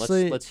situation.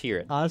 Honestly, let's hear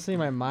it. Honestly,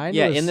 my mind.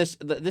 Yeah, was... in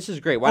this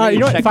is great. Why don't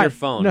you check your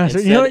phone? No,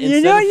 instead,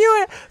 you know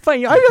what?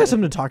 Fine. I got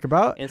something to talk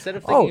about. Instead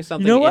of thinking of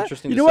something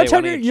interesting to say, why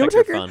don't you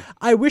check your phone?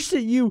 I wish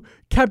that you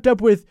kept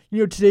up with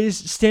today's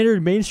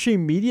standard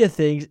mainstream media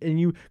things, and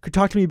you could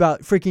talk to me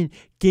about freaking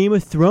Game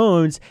of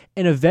Thrones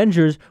and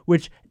Avengers,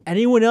 which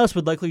anyone else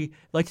would likely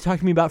like to talk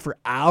to me about for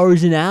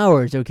hours and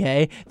hours,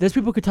 okay? Those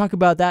people could talk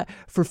about that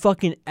for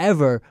fucking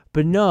ever.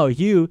 But no,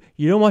 you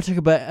don't want to talk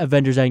about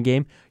Avengers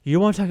Endgame. You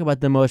don't want to talk about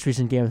the most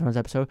recent Game of Thrones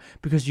episode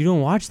because you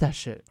don't watch that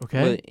shit,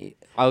 okay?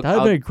 That would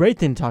have been a great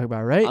thing to talk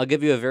about, right? I'll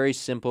give you a very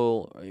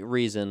simple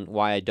reason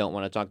why I don't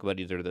want to talk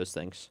about either of those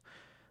things.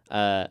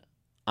 I'm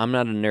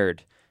not a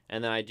nerd.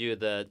 And then I do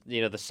the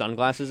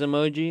sunglasses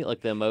emoji,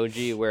 like the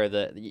emoji where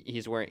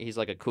he's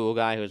like a cool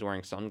guy who's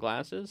wearing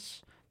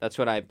sunglasses. That's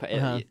what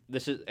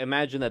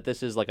imagine that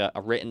this is like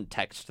a written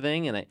text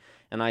thing, and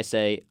I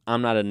say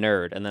I'm not a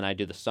nerd, and then I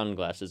do the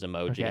sunglasses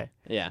emoji. Okay.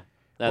 Yeah,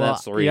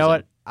 that's the reason. You know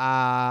what?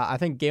 I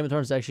think Game of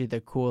Thrones is actually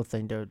the cool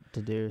thing to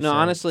do. No,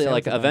 honestly,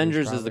 like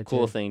Avengers is the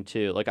cool thing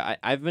too. Like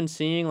I've been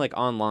seeing like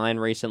online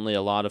recently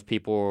a lot of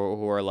people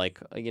who are like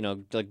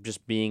like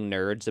just being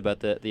nerds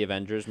about the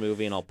Avengers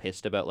movie and all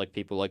pissed about like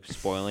people like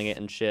spoiling it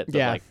and shit. But,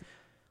 yeah.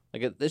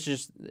 Like this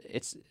is just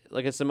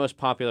it's the most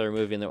popular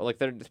movie in the world.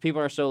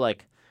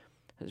 Like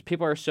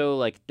people are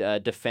so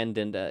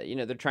defendant.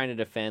 They're trying to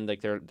defend like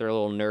their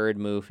little nerd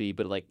movie,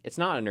 but like it's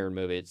not a nerd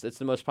movie. It's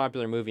the most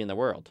popular movie in the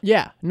world.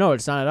 Yeah, no,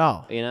 it's not at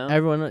all.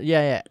 Everyone.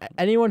 Yeah.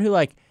 Anyone who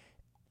I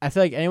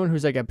feel like anyone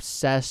who's like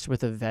obsessed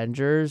with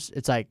Avengers,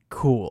 it's like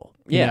cool.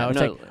 It's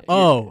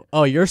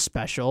like you're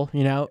special.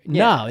 Yeah.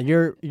 No,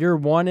 you're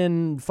one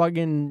in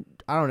fucking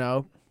I don't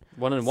know.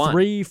 1 in 1.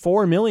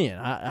 3-4 million.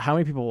 How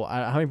many people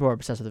are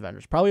obsessed with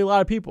Avengers? Probably a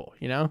lot of people.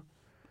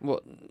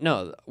 Well,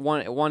 no,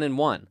 1 in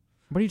 1.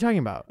 What are you talking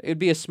about? It'd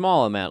be a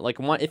small amount. Like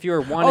if you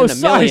were one in a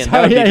million,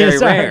 that would be very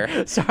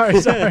rare. Sorry.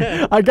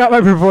 I got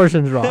my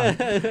proportions wrong.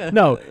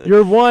 No,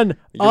 you're one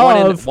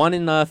of... One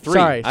in 3.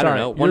 Sorry. I don't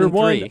know. You're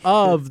one in 3.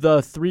 of the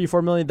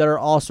 3-4 million that are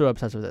also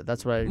obsessed with it.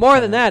 That's what I...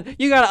 More than that.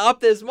 You got to up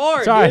this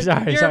more, Sorry.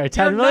 Your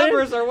 10 million?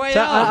 numbers are way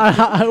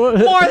off.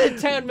 More than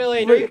 10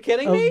 million. Are you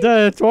kidding me?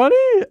 20?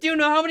 Do you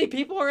know how many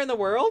people are in the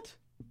world?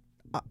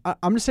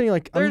 I'm just saying,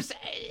 there's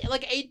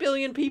like 8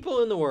 billion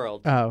people in the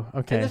world. Oh,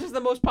 okay. And this is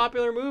the most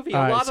popular movie. A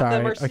lot of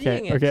them are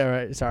seeing it. Okay, all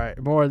right. Sorry.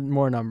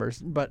 More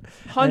numbers, but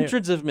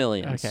hundreds of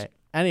millions. Okay.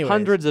 Anyways,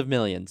 hundreds of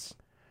millions.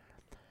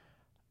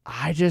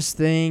 I just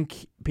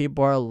think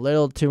people are a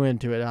little too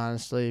into it,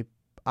 honestly.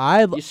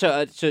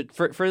 So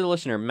for the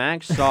listener,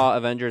 Max saw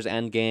Avengers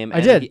Endgame.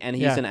 I did, and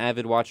he's an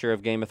avid watcher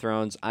of Game of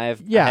Thrones. I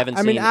haven't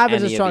seen any avid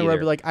is a of strong either.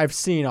 word, but like I've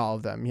seen all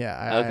of them.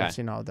 Yeah, I've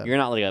seen all of them. You're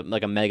not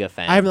like a mega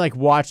fan. I haven't like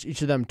watched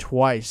each of them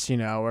twice,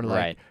 or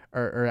like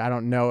or I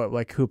don't know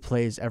like who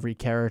plays every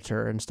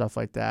character and stuff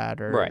like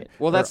that. Or Right.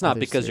 Well, or that's not other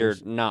because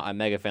series. you're not a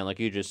mega fan. Like,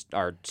 you just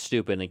are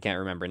stupid and can't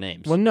remember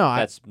names. Well, no,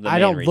 that's the I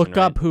main don't reason, look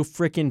right? up who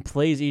freaking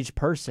plays each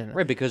person.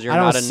 Right, because you're I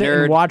don't not a sit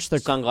and nerd. watch the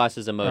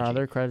Sunglasses emoji. Are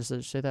there credits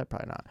that say that?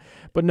 Probably not.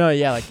 But no,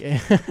 yeah, like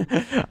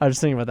I was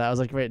thinking about that. I was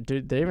like, wait, do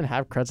they even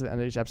have credits at the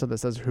end of each episode that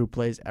says who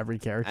plays every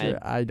character?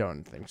 I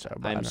don't think so.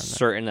 But I I'm don't know.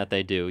 certain that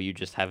they do. You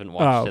just haven't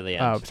watched to the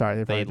end. Oh, sorry.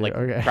 They probably like do.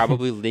 Okay.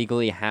 probably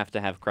legally have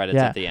to have credits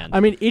Yeah. at the end. I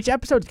mean, each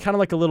episode's kind of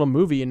like a little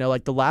movie, you know,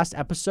 like the last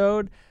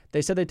episode,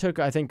 they said they took,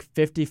 I think,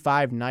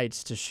 55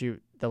 nights to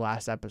shoot the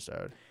last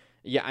episode.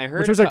 Yeah, I heard.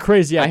 Which was a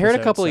crazy I episode. heard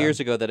a couple so. of years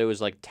ago that it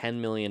was like $10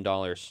 million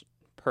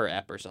per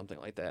ep or something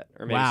like that,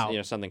 or maybe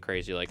Wow. something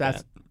crazy like That's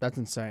that. that's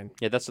insane.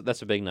 Yeah, that's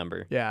a big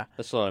number. Yeah.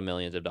 That's a lot of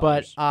millions of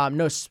But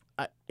dollars.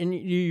 no, and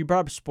you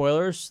brought up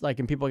spoilers, like,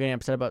 and people getting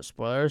upset about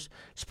spoilers.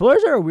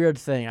 Spoilers are a weird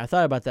thing. I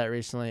thought about that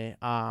recently.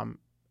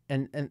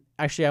 And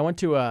actually, I went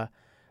to a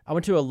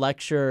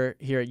lecture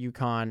here at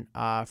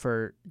UConn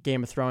for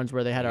Game of Thrones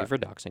where they had Thank you for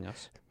doxing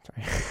us.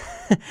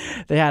 Sorry.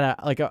 they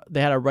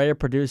had a writer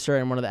producer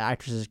and one of the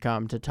actresses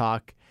come to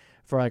talk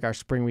for like our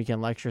spring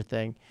weekend lecture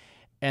thing.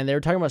 And they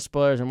were talking about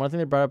spoilers, and one thing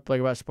they brought up like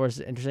about spoilers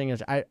is interesting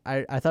is I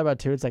thought about it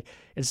too. It's like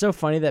it's so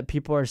funny that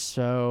people are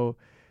so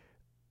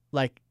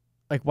like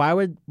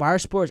why are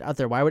spoilers out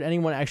there? Why would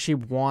anyone actually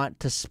want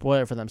to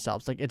spoil it for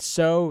themselves? Like it's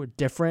so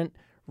different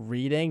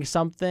reading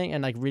something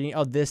and like reading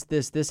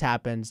this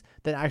happens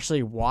than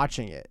actually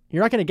watching it.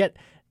 You're not gonna get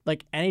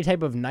like any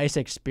type of nice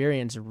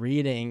experience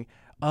reading,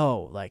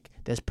 oh, like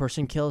this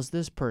person kills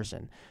this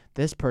person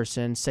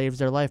saves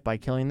their life by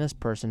killing this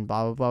person,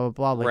 blah blah blah blah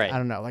blah. Like Right. I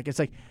don't know. Like it's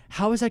like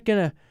how is that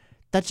gonna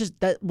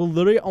that will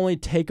literally only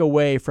take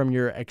away from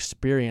your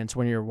experience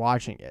when you're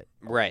watching it.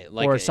 Right,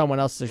 like or someone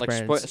else's like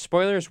experience.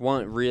 spoilers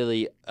won't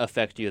really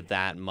affect you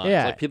that much.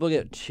 Yeah. Like people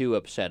get too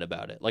upset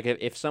about it. Like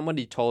if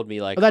somebody told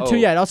me like But that too,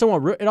 yeah. It also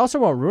won't ruin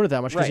it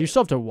that much because Right. you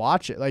still have to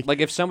watch it. Like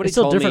if somebody it's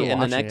still told me different in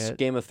the watching next it.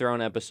 Game of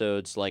Thrones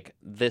episodes like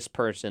this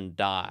person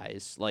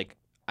dies, like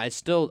I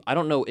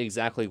don't know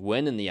exactly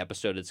when in the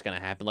episode it's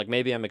gonna happen. Like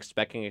maybe I'm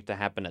expecting it to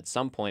happen at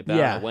some point, but I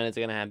Yeah. don't know when it's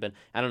gonna happen.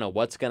 I don't know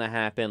what's gonna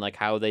happen, like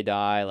how they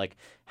die, like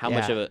how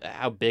much of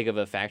how big of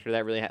a factor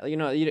that really you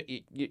know,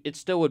 it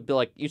still would be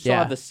like you still Yeah.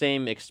 have the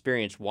same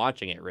experience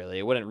watching it. Really,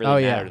 it wouldn't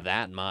really matter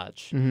that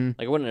much. Mhm.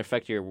 Like it wouldn't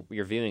affect your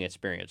viewing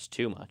experience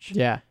too much.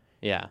 Yeah.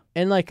 Yeah.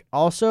 And like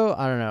also,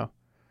 I don't know.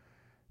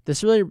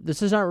 This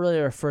is not really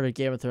refer to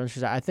Game of Thrones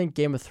because I think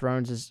Game of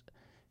Thrones is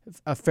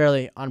a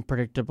fairly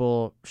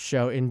unpredictable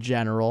show in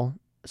general.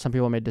 Some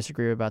people may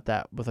disagree about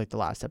that with like the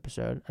last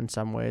episode in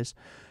some ways,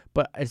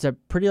 but it's a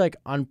pretty like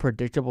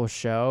unpredictable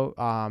show.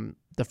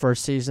 The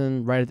first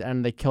season, right at the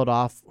end, they killed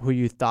off who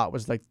you thought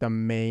was like the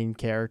main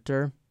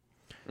character.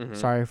 Mhm.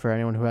 Sorry for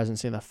anyone who hasn't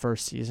seen the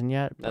first season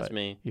yet. That's but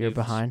me. You're You've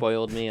behind.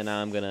 Spoiled me, and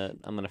now I'm gonna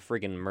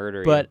freaking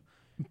murder But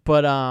you.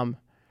 but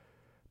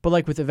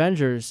like with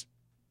Avengers,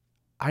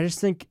 I just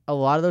think a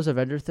lot of those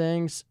Avenger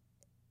things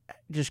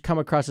just come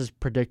across as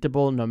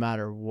predictable no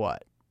matter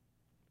what.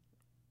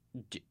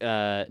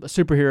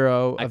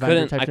 Superhero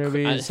Avenger type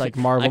movies, like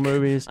Marvel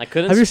movies. I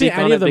couldn't. Have you seen speak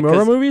on any it of the because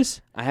Marvel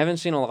movies? I haven't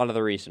seen a lot of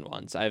the recent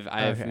ones. I've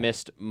Okay.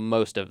 missed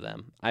most of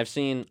them. I've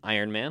seen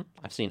Iron Man.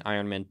 I've seen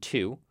Iron Man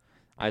 2.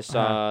 I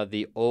saw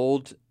the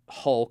old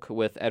Hulk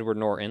with Edward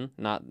Norton.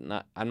 Not.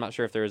 I'm not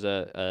sure if there's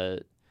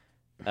a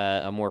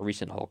more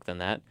recent Hulk than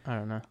that. I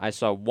don't know. I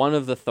saw one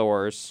of the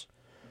Thors.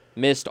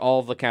 Missed all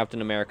of the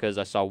Captain Americas.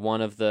 I saw one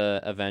of the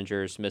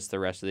Avengers. Missed the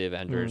rest of the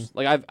Avengers.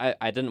 Like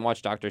I didn't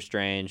watch Doctor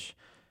Strange.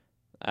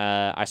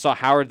 I saw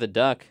Howard the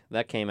Duck.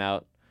 That came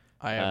out.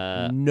 I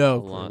have no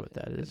clue long- what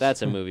that is.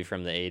 That's a movie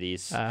from the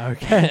 80s.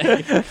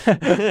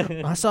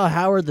 Okay. I saw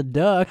Howard the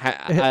Duck.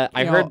 I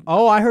You know, heard.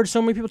 Oh, I heard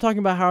so many people talking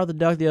about Howard the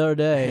Duck the other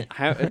day.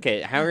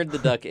 Howard the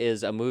Duck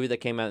is a movie that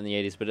came out in the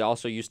 80s, but it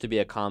also used to be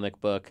a comic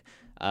book.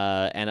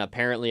 And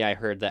apparently I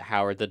heard that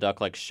Howard the Duck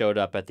like showed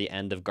up at the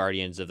end of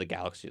Guardians of the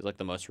Galaxy, like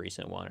the most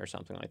recent one or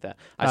something like that.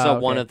 I saw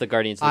one of the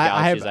Guardians of the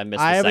Galaxies. I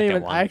missed the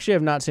second one. I actually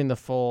have not seen the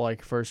full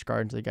like first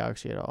Guardians of the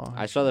Galaxy at all.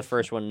 I saw the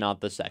first one,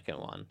 not the second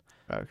one.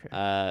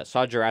 Okay.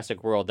 Saw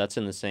Jurassic World. That's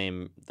in the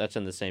same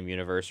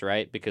universe,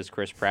 right? Because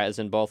Chris Pratt is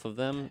in both of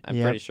them. I'm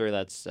Yep. pretty sure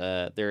that's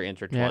they're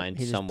intertwined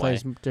he just some way.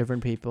 plays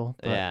different people.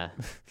 But Yeah,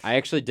 I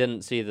actually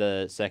didn't see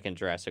the second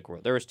Jurassic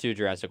World. There was 2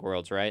 Jurassic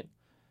Worlds, right?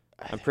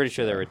 I'm pretty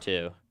sure there were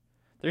 2.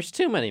 There's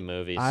too many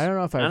movies. I don't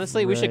know if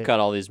honestly we should cut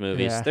all these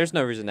movies. Yeah. There's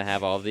no reason to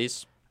have all of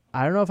these.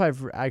 I don't know if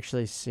I've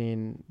actually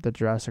seen the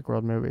Jurassic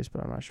World movies,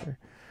 but I'm not sure.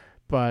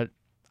 But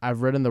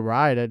I've ridden the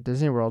ride at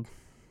Disney World.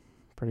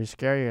 Pretty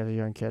scary as a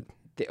young kid.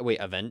 Wait,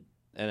 an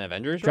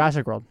Avengers? Ride?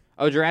 Jurassic World.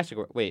 Oh, Jurassic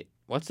World. Wait,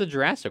 what's the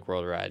Jurassic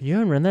World ride? You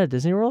haven't ridden that at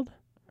Disney World?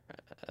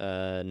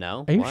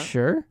 No. Are you What?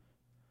 sure?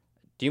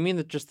 Do you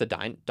mean just the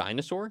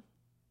dinosaur?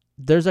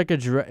 There's like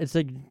it's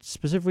like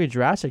specifically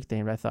Jurassic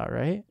themed, I thought,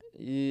 right?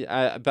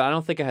 Yeah, but I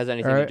don't think it has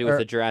anything to do with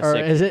the Or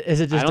Jurassic. is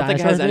it just I don't think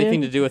it has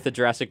anything to do with the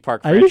Jurassic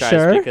Park Are you franchise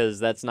sure? because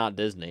that's not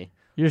Disney.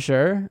 You're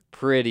sure?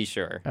 Pretty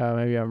sure. Oh,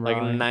 maybe I'm Like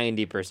wrong.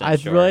 90% I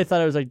sure. really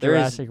thought it was like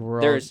Jurassic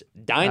World. There's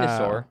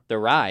Dinosaur, the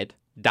ride,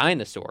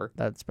 dinosaur.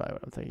 That's probably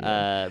what I'm thinking.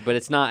 But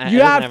it's not. You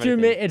it doesn't have to anything.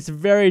 admit, it's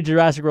very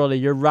Jurassic World.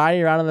 You're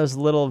riding around in this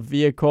little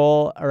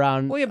vehicle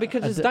around. Well, yeah,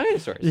 because it's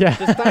dinosaurs. Yeah.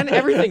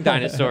 Everything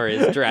dinosaur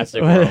is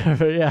Jurassic World.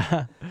 Whatever,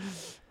 yeah.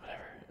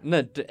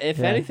 No, if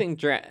Yeah. anything,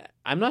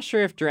 I'm not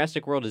sure if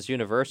Jurassic World is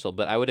universal,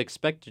 but I would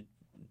expect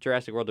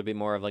Jurassic World to be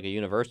more of like a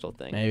universal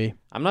thing. Maybe.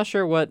 I'm not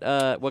sure what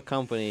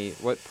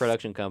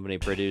production company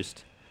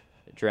produced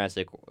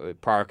Jurassic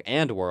Park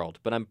and World,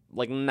 but I'm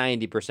like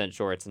 90%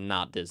 sure it's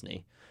not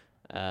Disney.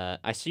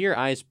 I see your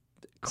eyes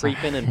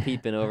creeping and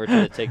peeping over to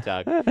the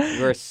TikTok.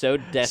 You are so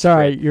desperate.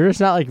 Sorry, you're just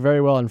not like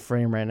very well in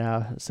frame right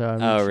now. So.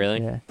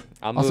 Really? Yeah.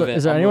 I'll Also, move in,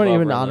 is there I'll anyone move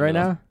even over on in the right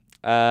middle.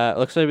 now?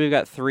 Looks like we've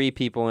got 3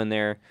 people in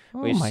there. Oh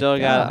We've my still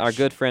got our gosh.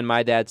 good friend,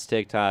 my dad's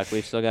TikTok.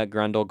 We've still got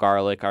Grundle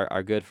Garlic,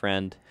 our good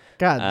friend.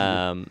 God,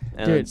 And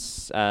dude.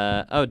 it's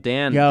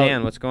Dan. Yo.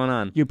 Dan, what's going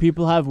on? you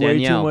people have way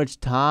Danielle. too much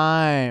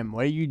time.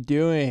 What are you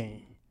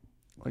doing?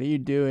 What are you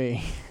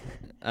doing?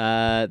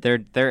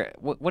 They're.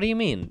 What do you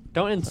mean?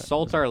 Don't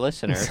insult our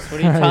listeners. What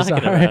are you Sorry,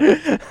 talking sorry.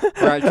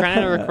 about? We're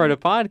trying to record a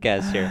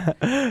podcast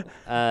here.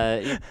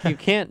 You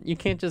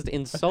can't just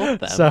insult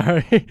them.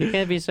 Sorry. You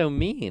can't be so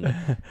mean.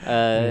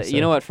 sorry.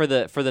 You know what? For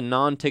the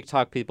non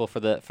TikTok people, for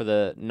the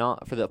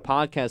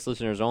podcast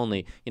listeners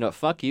only. You know,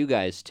 fuck you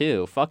guys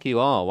too. Fuck you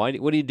all. What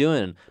are you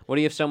doing? What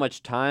do you have so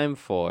much time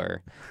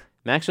for?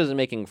 Max wasn't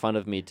making fun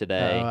of me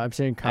today. I'm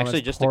seeing comments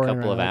Actually, just a pouring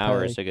couple of around my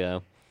hours page.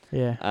 ago.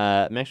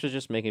 Yeah. Max was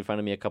just making fun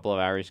of me a couple of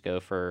hours ago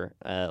for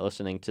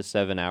listening to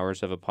 7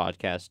 hours of a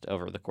podcast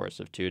over the course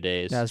of 2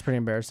 days. That's pretty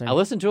embarrassing. I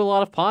listen to a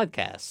lot of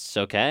podcasts,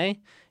 okay?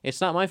 It's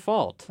not my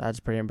fault.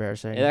 That's pretty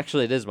embarrassing.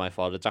 It is my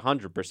fault. It's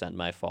 100%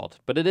 my fault.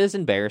 But it is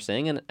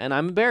embarrassing, and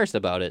I'm embarrassed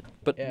about it.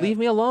 But Yeah. leave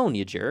me alone,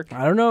 you jerk.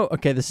 I don't know.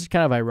 Okay, this is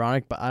kind of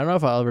ironic, but I don't know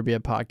if I'll ever be a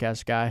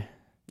podcast guy.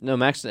 No,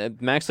 Max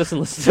doesn't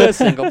listen to a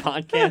single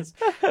podcast.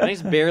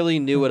 Max barely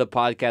knew what a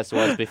podcast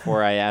was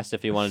before I asked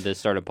if he wanted to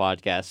start a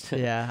podcast.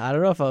 Yeah, I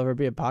don't know if I'll ever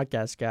be a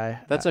podcast guy.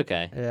 That's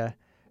okay. Yeah,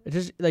 it's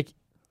just like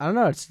I don't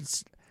know.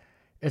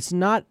 It's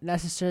not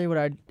necessarily what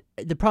I.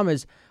 The problem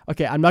is,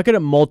 okay, I'm not good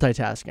at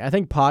multitasking. I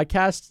think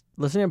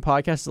listening to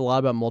podcasts is a lot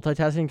about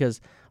multitasking because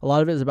a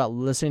lot of it is about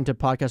listening to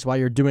podcasts while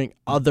you're doing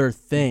other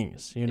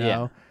things. You know.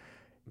 Yeah.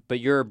 But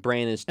your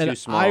brain is too And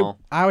small.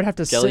 I would have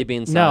to Jelly sit,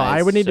 bean No, I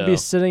size, would need to be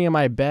so- sitting in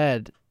my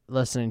bed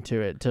listening to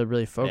it to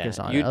really focus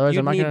on it. Otherwise, You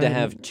I'm not need gonna to even-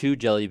 have 2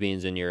 jelly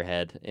beans in your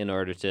head in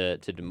order to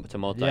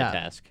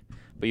multitask.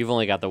 But you've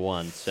only got the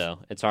one, so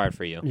it's hard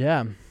for you.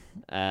 Yeah.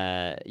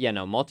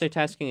 No,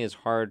 multitasking is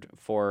hard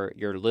for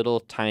your little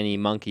tiny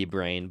monkey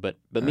brain. But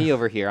me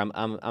over here, I'm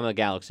a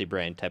galaxy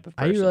brain type of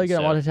Are person. you really good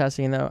at so-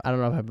 multitasking though? I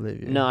don't know if I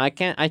believe you. No, I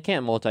can't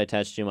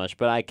multitask too much,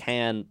 but I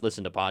can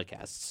listen to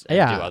podcasts. And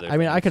Yeah, do other I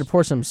mean, I things. could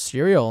pour some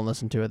cereal and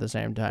listen to it at the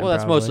same time. Well,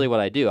 that's probably. mostly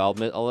what I do. I'll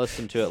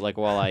listen to it like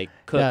while I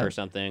cook Yeah. or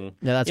something.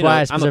 Yeah, that's You know, why I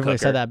I'm a specifically cooker.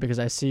 said that because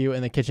I see you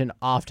in the kitchen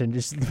often,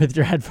 just with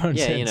your headphones.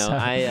 Yeah, in, so.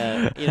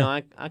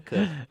 I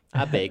cook,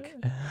 I bake,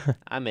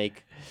 I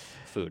make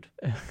food.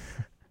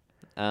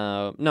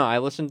 No, I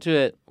listen to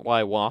it while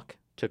I walk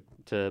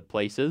to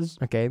places.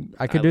 Okay,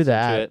 I could I do listen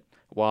that. To it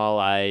while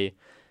I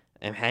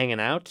am hanging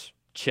out,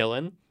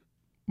 chilling,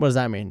 What does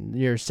that mean?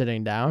 You're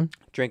sitting down?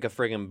 drink a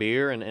friggin'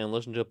 beer, and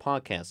listen to a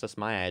podcast. That's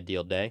my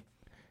ideal day.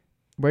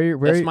 Where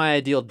That's my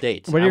ideal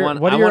date. what are I your- want,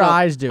 what I are your want a-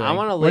 eyes doing? I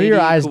want a What are lady your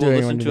eyes who will doing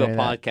listen when to you're a doing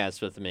that?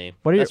 podcast with me.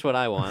 What are you- That's what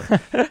I want.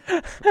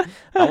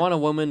 I want a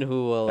woman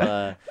who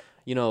will,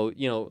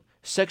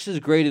 sex is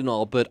great and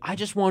all, but I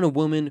just want a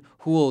woman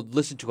who will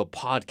listen to a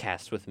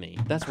podcast with me.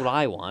 That's what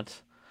I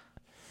want.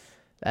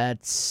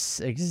 That's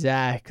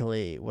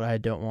exactly what I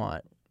don't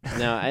want.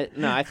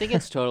 I think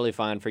it's totally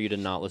fine for you to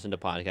not listen to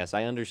podcasts.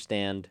 I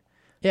understand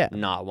Yeah.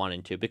 not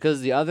wanting to,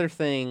 because the other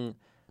thing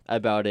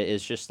about it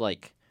is just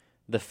like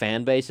the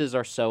fan bases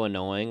are so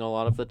annoying a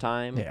lot of the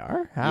time. They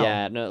are? How?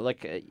 Yeah, no,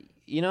 like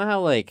you know how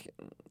like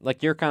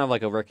you're kind of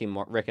like a Rick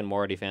and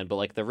Morty fan, but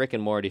like the Rick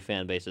and Morty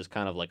fan base is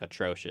kind of like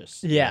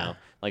atrocious. you Yeah. know?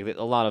 Like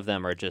a lot of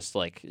them are just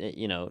like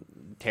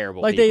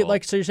terrible. Like people.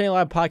 so you're saying a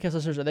lot of podcast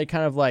listeners, are they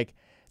kind of like,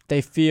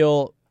 they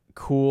feel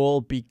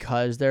cool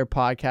because they're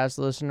podcast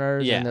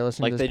listeners and they're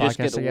listening like to they this just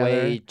podcast get together?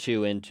 way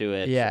too into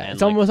it. Yeah, and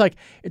it's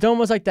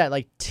almost like that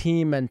like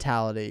team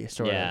mentality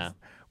sort Yeah. of,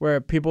 where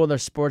people in their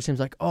sports teams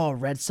like, oh,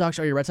 Red Sox,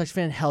 are you a Red Sox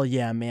fan? Hell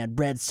yeah, man,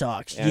 Red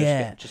Sox,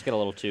 yeah. Just get a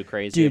little too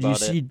crazy Dude,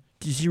 about it.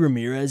 did you see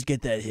Ramirez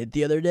get that hit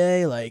the other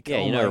day? Like, Yeah,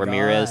 oh you know my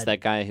Ramirez, God.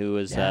 that guy who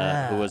was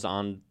Yeah.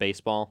 on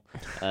baseball,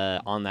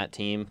 on that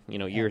team,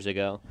 years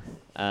ago.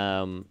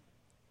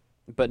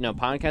 But no,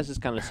 podcast is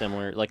kind of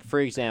similar. Like for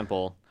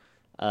example,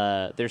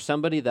 there's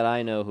somebody that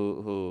I know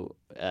who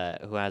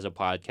has a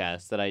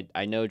podcast that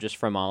I know just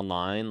from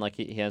online. Like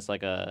he has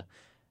like a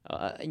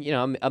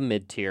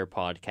mid-tier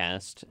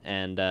podcast,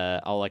 and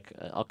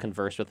I'll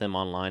converse with him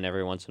online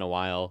every once in a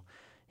while.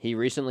 He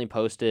recently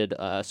posted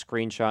a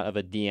screenshot of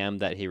a DM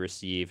that he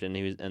received,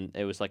 and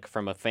it was like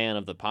from a fan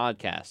of the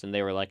podcast, and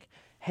they were like,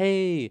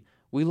 "Hey,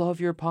 we love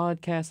your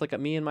podcast. Like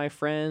me and my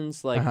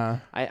friends, like Uh-huh.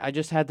 I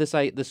just had this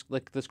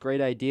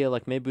great idea.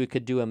 Like maybe we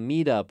could do a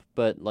meetup,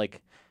 but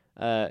like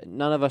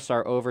none of us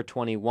are over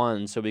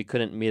 21, so we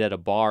couldn't meet at a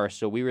bar.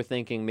 So we were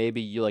thinking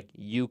maybe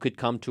you could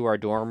come to our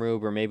dorm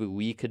room, or maybe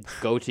we could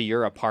go to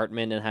your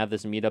apartment and have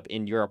this meetup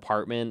in your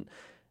apartment.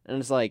 And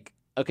it's like,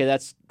 okay,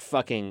 that's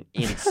fucking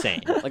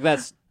insane. Like,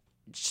 that's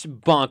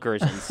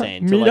bonkers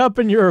insane. Meet up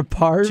in your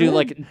apartment? To,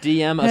 like,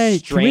 DM a hey,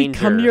 stranger. Can we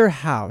come to your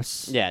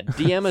house? Yeah,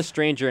 DM a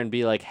stranger and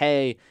be like,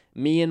 hey,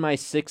 me and my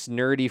 6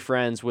 nerdy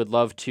friends would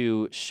love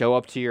to show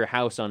up to your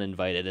house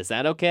uninvited. Is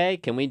that okay?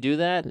 Can we do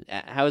that?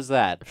 How's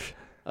that?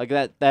 Like,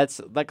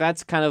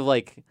 that's kind of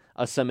like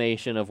a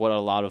summation of what a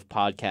lot of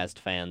podcast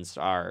fans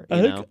are,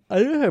 you know? I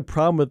think I have a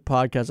problem with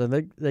podcasts. I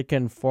think they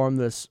can form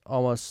this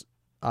almost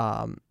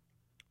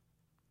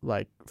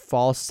like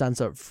false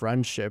sense of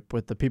friendship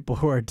with the people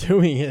who are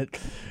doing it.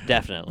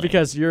 Definitely.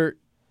 Because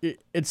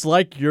it's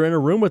like you're in a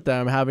room with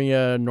them having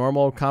a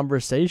normal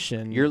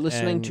conversation. You're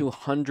listening to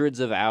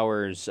hundreds of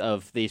hours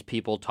of these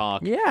people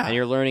talk. Yeah. And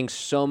you're learning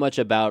so much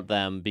about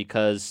them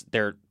because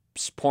they're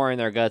pouring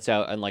their guts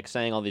out and, like,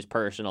 saying all these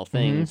personal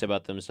things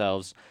about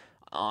themselves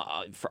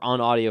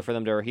on audio for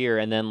them to hear.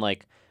 And then,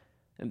 like,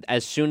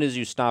 as soon as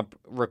you stop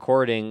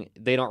recording,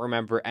 they don't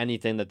remember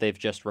anything that they've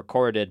just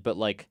recorded, but,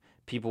 like,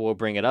 people will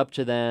bring it up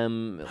to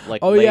them,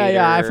 like, later.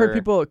 Yeah. I've heard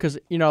people, because,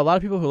 you know, a lot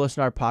of people who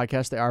listen to our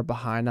podcast, they are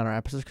behind on our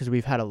episodes because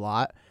we've had a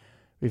lot.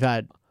 We've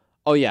had...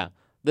 Oh, yeah.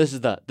 This is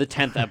the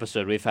 10th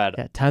episode we've had.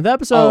 Yeah, 10th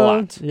episode. A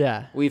lot.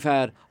 Yeah. We've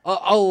had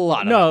a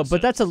lot of No, episodes.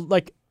 but that's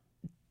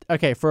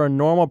okay, for a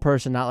normal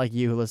person, not like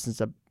you who listens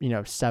to,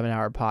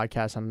 7-hour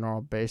podcasts on a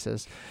normal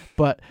basis.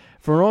 But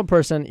for a normal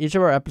person, each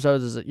of our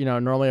episodes is,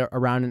 normally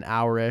around an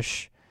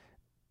hour-ish.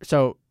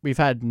 So we've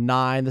had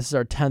 9. This is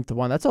our 10th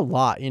one. That's a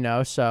lot,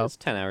 so it's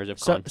 10 hours of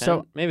content.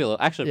 So maybe a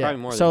little, actually yeah.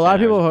 probably more than So a lot of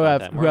 10 people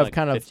hours who have like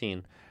kind 15.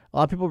 of a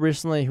lot of people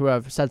recently who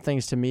have said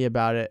things to me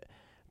about it,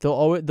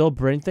 they'll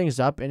bring things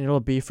up and it'll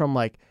be from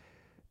like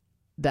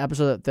the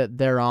episode that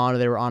they're on or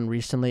they were on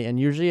recently, and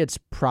usually it's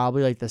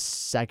probably like the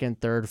 2nd,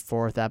 3rd,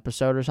 4th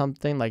episode or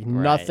something, like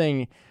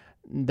nothing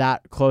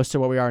that close to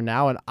what we are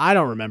now, and I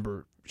don't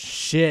remember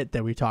shit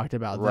that we talked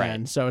about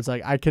then. So it's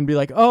like I can be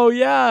like, oh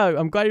yeah,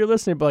 I'm glad you're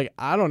listening, but like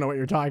I don't know what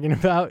you're talking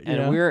about. You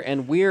know?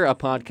 We're a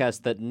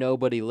podcast that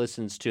nobody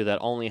listens to that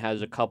only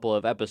has a couple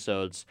of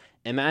episodes.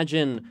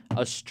 Imagine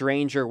a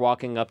stranger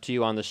walking up to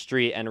you on the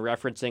street and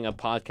referencing a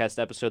podcast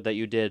episode that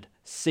you did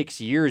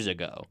 6 years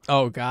ago.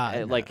 Oh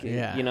God, like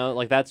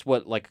like that's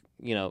what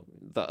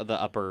the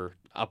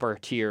upper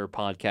tier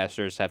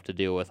podcasters have to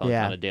deal with on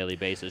a daily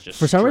basis.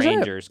 Just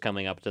strangers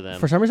coming up to them.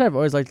 For some reason, I've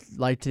always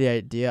liked the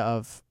idea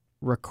of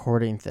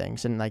recording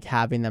things and like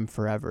having them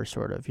forever,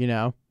 sort of,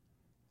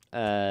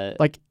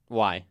 like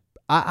why?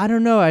 I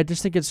don't know. I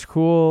just think it's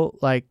cool.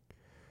 Like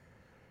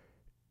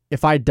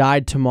if I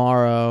died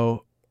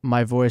tomorrow,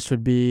 my voice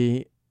would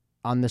be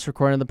on this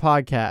recording of the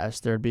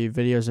podcast. There'd be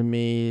videos of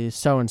me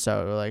so and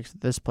so, like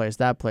this place,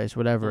 that place,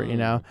 whatever.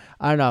 I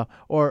don't know.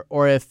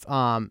 Or if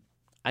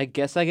I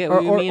guess I get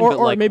what you mean, but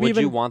like, maybe would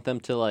you want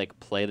them to like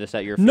play this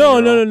at your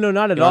funeral? No,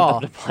 not at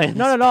all.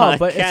 Not at all.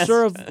 But it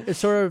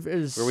sort of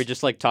is. Where we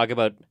just like talk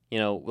about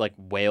like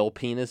whale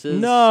penises.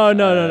 No.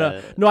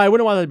 No, I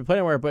wouldn't want that to be played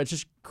anywhere. But it's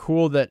just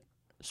cool that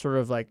sort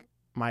of like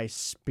my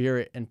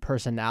spirit and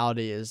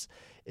personality is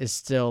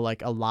still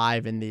like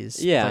alive in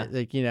these. Yeah.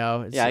 Like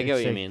I get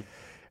what you mean.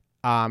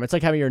 It's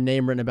like having your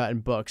name written about in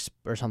books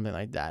or something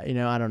like that.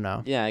 I don't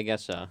know. Yeah, I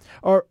guess so.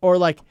 Or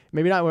like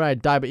maybe not when I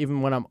die, but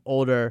even when I'm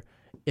older.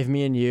 If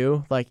me and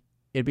you, like,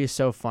 it'd be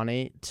so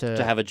funny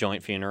to have a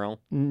joint funeral.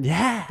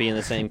 Yeah. Be in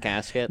the same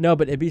casket. No,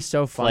 but it'd be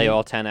so funny. Play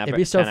all 10 it'd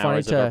be so 10 funny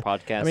hours to, of our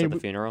podcast at the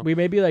funeral. We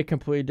may be, like,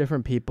 completely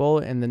different people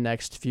in the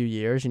next few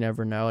years. You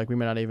never know. Like, we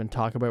may not even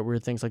talk about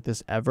weird things like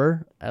this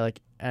ever. Like,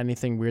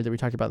 anything weird that we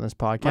talked about in this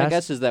podcast. My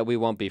guess is that we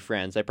won't be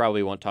friends. I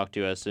probably won't talk to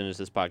you as soon as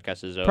this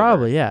podcast is over.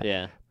 Probably, yeah.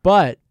 Yeah.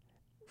 But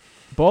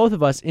both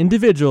of us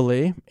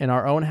individually in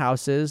our own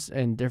houses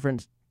in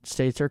different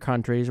states or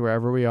countries,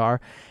 wherever we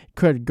are,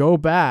 could go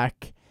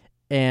back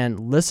and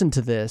listen to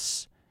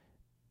this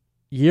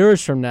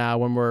years from now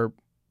when we're,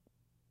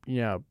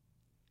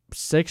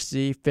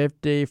 60,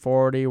 50,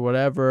 40,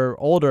 whatever,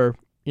 older,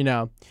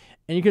 and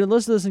you can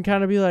listen to this and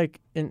kind of be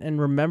like,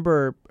 and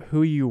remember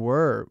who you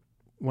were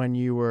when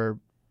you were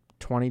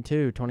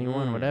 22,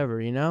 21, whatever,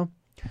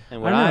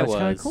 And what I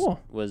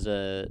was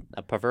a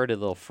perverted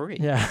little freak.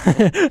 Yeah,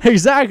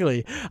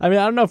 exactly. I mean,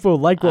 I don't know if we'll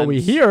like what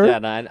we hear. Yeah,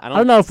 I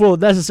don't know if we'll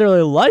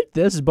necessarily like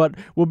this, but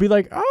we'll be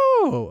like,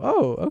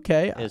 oh,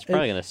 okay. It's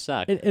probably gonna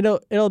suck.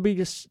 It'll be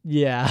just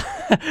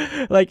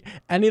like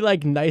any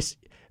like nice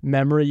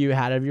memory you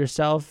had of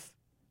yourself.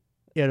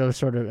 It'll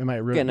sort of, it might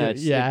ruin. You're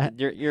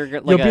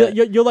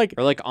like you'll like,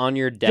 or like on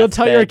your deathbed, you'll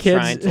tell your kids,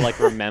 trying to like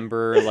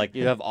remember, like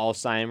you have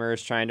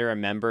Alzheimer's, trying to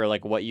remember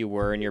like what you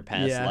were in your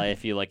past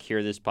life. You like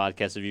hear this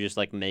podcast of you just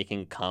like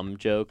making cum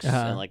jokes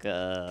and like,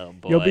 oh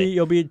boy.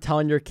 You'll be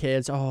telling your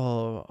kids,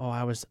 oh,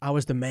 I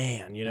was the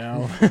man,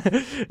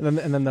 and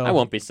then they'll. I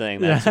won't be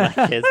saying that to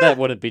my kids. That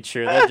wouldn't be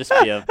true. That'd just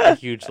be a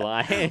huge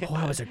lie. Oh,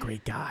 I was a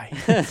great guy.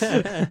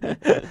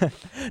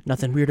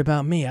 Nothing weird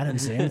about me. I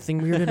didn't say anything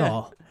weird at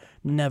all.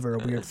 Never a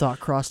weird thought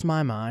crossed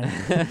my mind.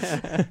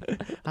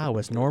 I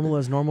was normal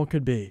as normal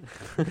could be.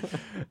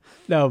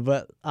 No,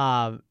 but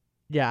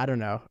yeah, I don't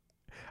know.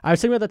 I was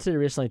thinking about that today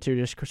recently too,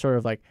 just sort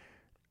of like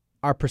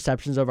our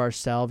perceptions of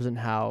ourselves and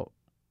how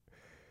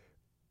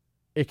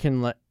it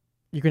can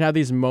you can have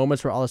these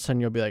moments where all of a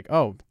sudden you'll be like,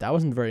 oh, that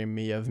wasn't very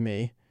me of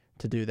me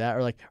to do that,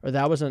 or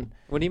that wasn't.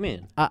 What do you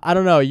mean? I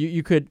don't know.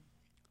 You could,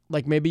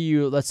 like, maybe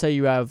let's say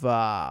you have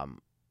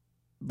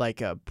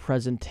like a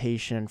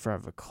presentation in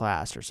front of a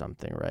class or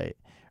something, right?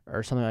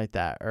 Or something like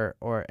that,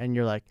 and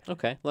you're like,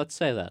 okay, let's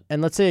say that.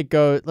 And let's say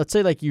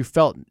like you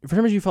felt, for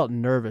some reason you felt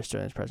nervous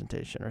during this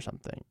presentation or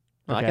something.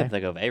 Well, okay? I can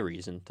think of a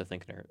reason to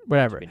think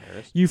whatever. to be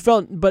nervous. You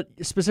felt, but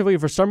specifically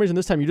for some reason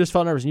this time you just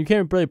felt nervous, and you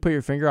can't really put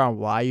your finger on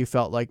why you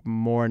felt like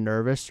more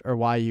nervous or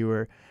why you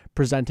were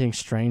presenting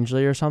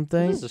strangely or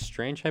something. This is a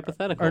strange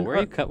hypothetical. Where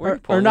are you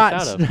pulling not,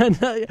 this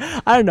out of?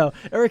 I don't know.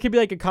 Or it could be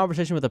like a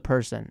conversation with a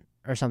person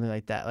or something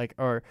like that. Like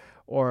or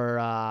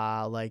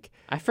like.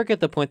 I forget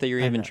the point that you're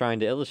even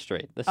trying to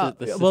illustrate.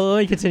 Well,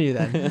 let me continue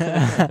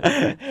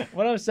then.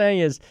 What I'm saying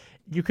is,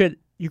 you could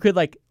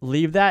like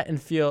leave that and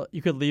feel.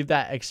 You could leave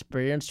that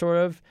experience sort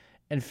of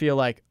and feel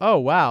like, oh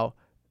wow,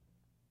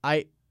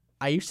 I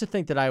used to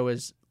think that I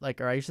was like,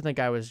 or I used to think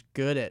I was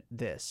good at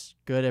this,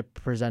 good at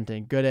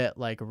presenting, good at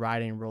like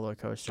riding roller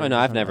coasters. Oh no,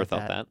 I've never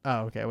thought that.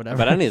 Oh, okay, whatever.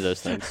 About any of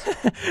those things.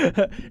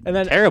 And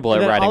then terrible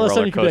at riding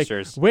roller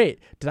coasters. Like, wait,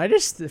 did I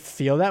just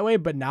feel that way?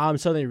 But now I'm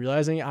suddenly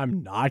realizing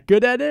I'm not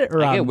good at it.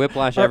 Or I get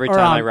whiplash every time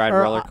I ride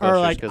roller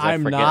coasters because I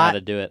forget how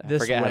to do it. I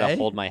forget how to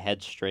hold my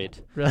head straight.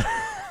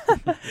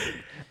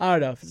 I don't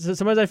know. So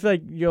sometimes I feel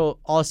like you'll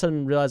all of a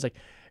sudden realize, like,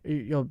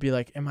 you'll be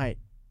like, am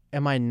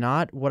I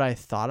not what I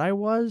thought I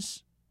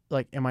was?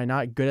 Like, am I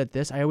not good at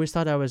this? I always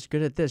thought I was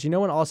good at this. You know,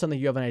 when all of a sudden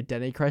you have an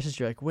identity crisis,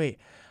 you're like, wait,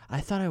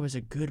 I thought I was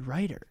a good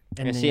writer.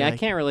 And see, I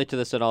can't relate to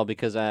this at all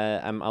because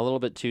I'm a little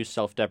bit too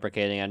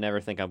self-deprecating. I never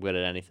think I'm good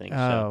at anything. Oh,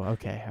 so,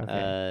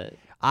 okay.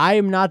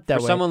 I'm not that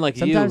way. For someone like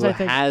Sometimes you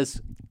who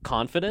has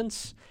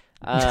confidence,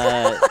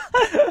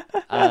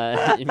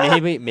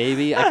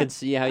 maybe I can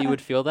see how you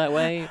would feel that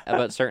way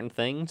about certain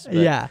things. But,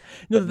 yeah,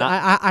 no, but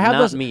I have not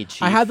those. Me,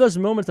 Chief. I have those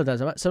moments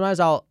sometimes. Sometimes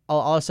I'll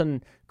all of a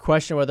sudden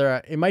question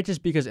whether it might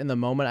just be because in the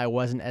moment I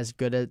wasn't as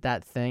good at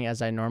that thing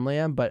as I normally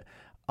am. But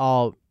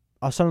I'll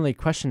suddenly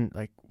question,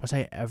 like, was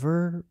I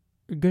ever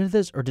good at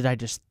this, or did I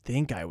just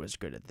think I was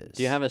good at this?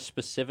 Do you have a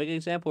specific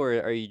example, or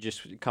are you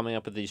just coming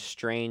up with these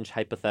strange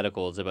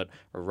hypotheticals about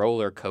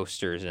roller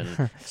coasters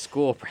and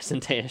school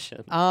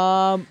presentations?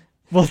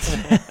 Well,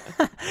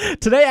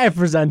 today I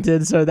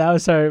presented, so that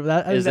was sorry.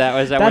 That's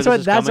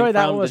where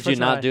that one was. Did you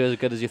not do as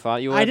good as you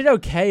thought you would? I did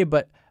okay,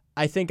 but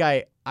I think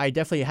I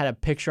definitely had a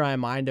picture in my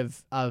mind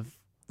of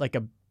like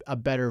a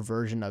better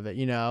version of it.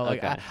 You know,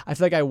 like okay. I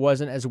feel like I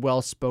wasn't as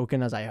well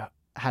spoken as I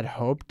had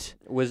hoped.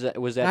 Was that?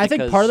 And I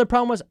think part of the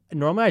problem was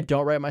normally I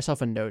don't write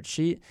myself a note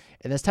sheet,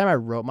 and this time I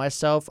wrote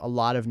myself a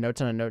lot of notes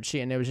on a note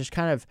sheet, and it was just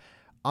kind of.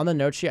 On the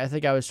note sheet, I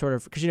think I was sort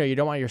of, because, you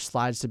don't want your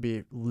slides to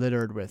be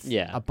littered with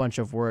a bunch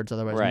of words,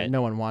 otherwise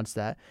no one wants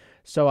that.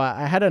 So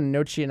I had a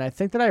note sheet, and I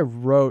think that I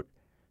wrote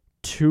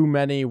too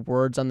many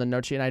words on the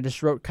note sheet, and I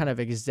just wrote kind of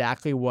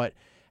exactly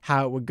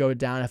how it would go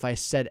down if I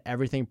said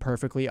everything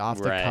perfectly off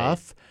the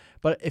cuff.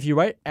 But if you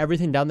write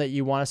everything down that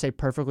you want to say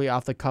perfectly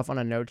off the cuff on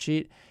a note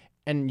sheet,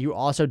 and you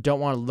also don't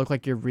want to look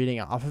like you're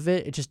reading off of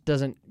it, it just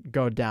doesn't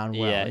go down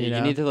well. Yeah, you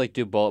need to like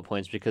do bullet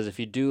points, because if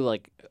you do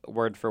like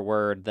word for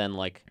word, then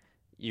like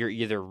you're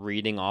either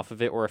reading off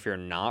of it, or if you're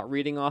not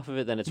reading off of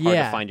it, then it's hard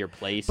to find your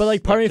place. But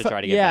like part of me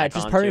part of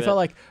me felt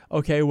like,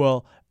 okay,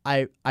 well,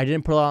 I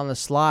didn't put it on the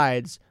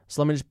slides,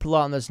 so let me just put it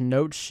on this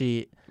note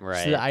sheet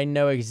so that I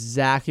know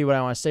exactly what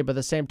I want to say. But at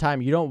the same time,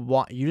 you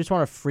just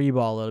want to free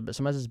ball a little bit.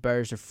 Sometimes it's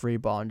better to free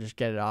ball and just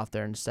get it off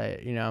there and say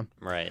it,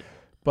 Right.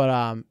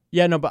 But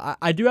but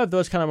I do have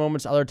those kind of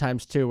moments other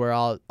times too, where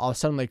I'll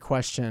suddenly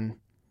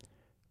question,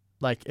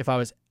 like, if I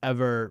was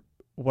ever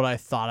what I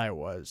thought I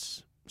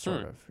was.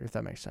 Sort of, if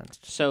that makes sense.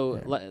 So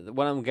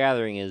what I'm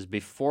gathering is,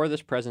 before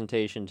this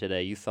presentation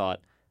today, you thought,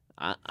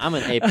 I'm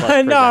an A+ No,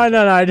 presenter.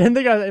 I didn't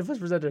think I was an A+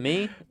 presenter.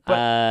 Me?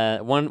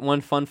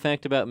 One fun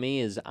fact about me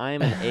is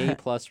I'm an A+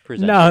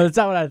 presenter. No, that's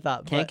not what I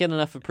thought. Can't get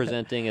enough of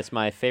presenting. It's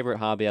my favorite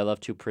hobby. I love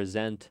to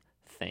present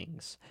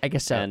things. I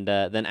guess so. And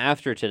then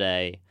after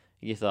today,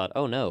 you thought,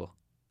 oh no,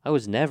 I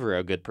was never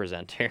a good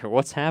presenter.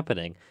 What's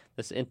happening?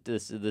 This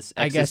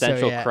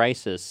existential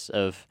crisis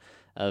of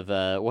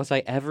was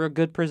I ever a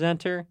good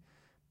presenter?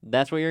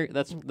 That's what you're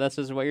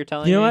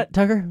telling me? You know what,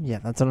 Tucker? Yeah,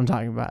 that's what I'm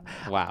talking about.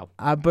 Wow.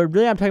 But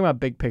really, I'm talking about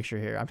big picture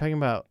here. I'm talking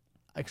about,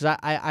 because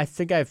I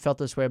think I've felt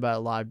this way about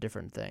a lot of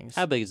different things.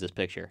 How big is this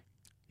picture?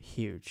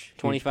 Huge.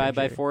 25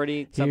 by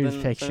 40?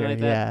 Huge picture, something like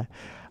that? Yeah.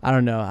 I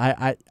don't know.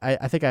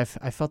 I think I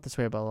felt this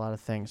way about a lot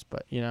of things,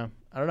 but, I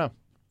don't know.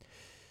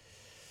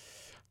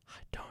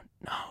 I don't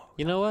know.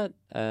 You know what?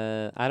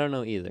 I don't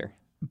know either.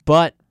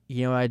 But,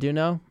 you know what I do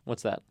know?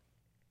 What's that?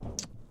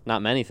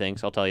 Not many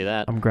things, I'll tell you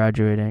that. I'm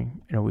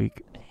graduating in a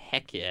week.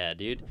 Heck yeah,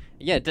 dude.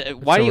 Yeah,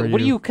 what are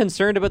you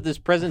concerned about this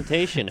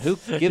presentation? Who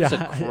gives a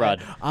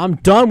crud? I'm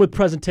done with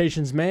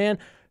presentations, man.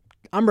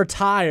 I'm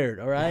retired.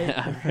 All right.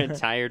 I'm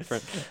retired from.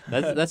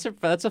 That's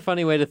a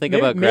funny way to think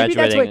about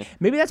graduating.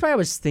 Maybe that's why I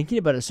was thinking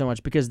about it so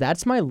much, because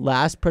that's my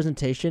last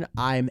presentation.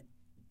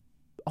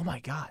 Oh my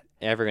god.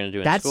 Ever gonna do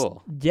in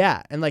school?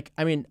 Yeah, and like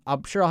I mean,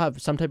 I'm sure I'll have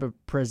some type of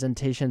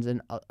presentations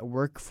in a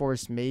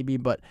workforce maybe,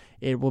 but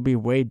it will be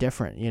way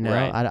different. You know,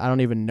 Right. I don't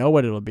even know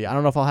what it'll be. I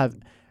don't know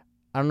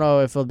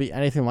if it'll be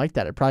anything like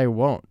that. It probably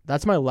won't.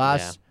 That's my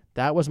last. Yeah.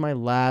 That was my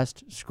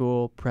last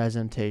school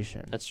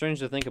presentation. That's strange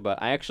to think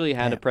about. I actually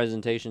had a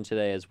presentation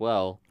today as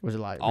well. Was it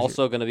like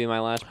Also going to be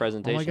my last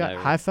presentation. Oh my god!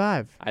 Ever. High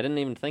five! I didn't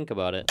even think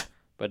about it,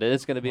 but it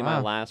is going to be my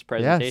Wow. last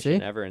presentation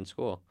see? ever in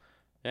school.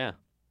 Yeah.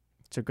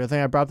 It's a good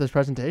thing I brought up this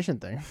presentation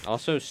thing.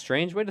 Also,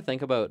 strange way to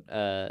think about,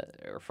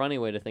 or funny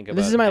way to think about.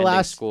 This is my ending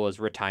last school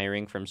is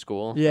retiring from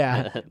school.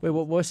 Yeah. Wait,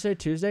 what's today?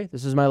 Tuesday?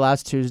 This is my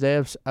last Tuesday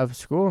of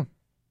school.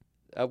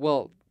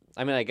 Well,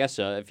 I mean, I guess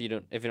so. If you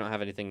don't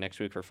have anything next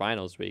week for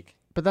finals week.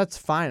 But that's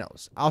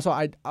finals. Also, all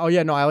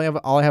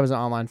I have is an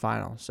online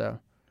final. So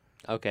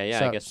Okay, yeah,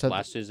 So- I guess so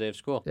last Tuesday of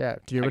school. yeah.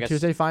 Do you have I a guess-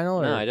 Tuesday final?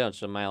 Or? No, I don't.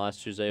 So my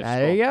last Tuesday of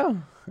There you school.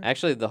 go.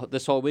 Actually,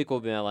 this whole week will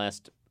be my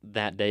last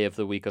that day of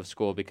the week of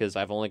school because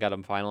I've only got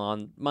a final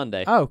on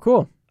Monday. Oh,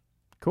 cool.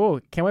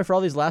 Cool. Can't wait for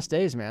all these last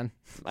days, man.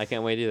 I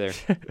can't wait either.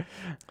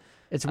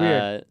 It's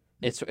weird.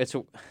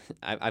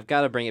 I've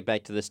got to bring it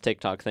back to this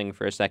TikTok thing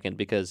for a second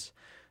because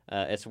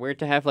it's weird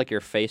to have like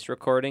your face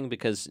recording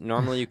because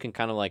normally you can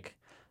kind of like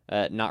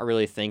not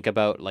really think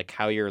about like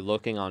how you're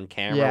looking on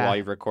camera Yeah. while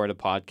you record a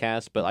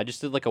podcast, but I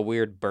just did like a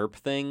weird burp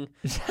thing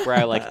where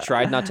I like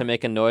tried not to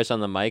make a noise on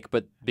the mic,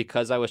 but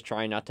because I was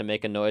trying not to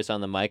make a noise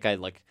on the mic, I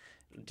like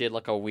did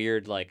like a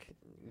weird like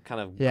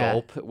kind of Yeah.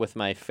 gulp with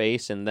my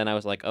face, and then I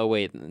was like, oh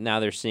wait, now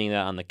they're seeing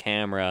that on the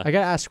camera. I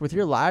gotta ask, with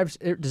your lives,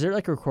 does it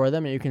like record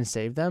them and you can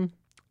save them?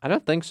 I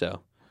don't think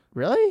so.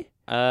 Really?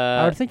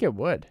 I would think it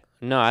would.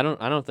 No, I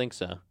don't think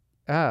so.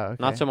 Oh, okay.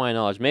 Not to my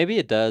knowledge. Maybe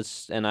it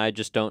does, and I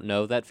just don't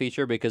know that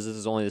feature because this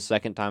is only the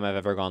second time I've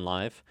ever gone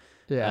live.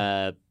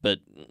 Yeah. But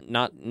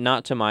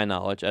not to my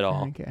knowledge at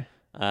all. Okay.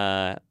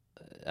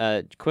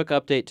 Quick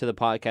update to the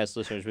podcast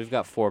listeners. We've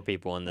got 4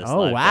 people in this Oh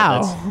live.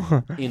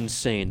 wow. That's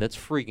insane. That's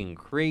freaking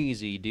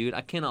crazy, dude.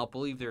 I cannot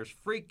believe there's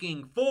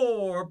freaking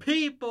 4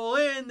 people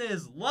in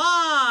this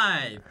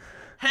live.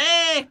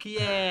 Heck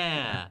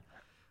yeah.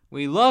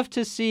 We love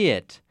to see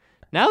it.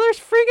 Now there's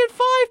freaking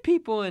 5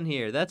 people in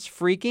here. That's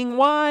freaking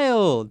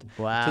wild.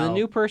 Wow. To the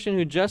new person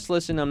who just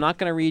listened, I'm not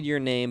going to read your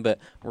name, but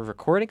we're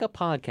recording a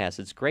podcast.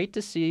 It's great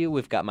to see you.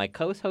 We've got my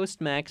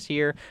co-host Max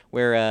here.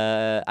 We're,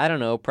 I don't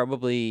know,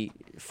 probably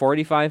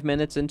 45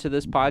 minutes into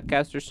this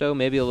podcast or so,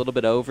 maybe a little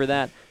bit over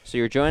that. So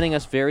you're joining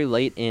us very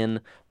late in,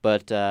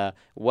 but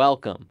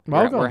welcome.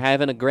 Welcome. We're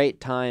having a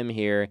great time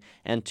here.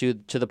 And to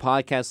the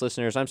podcast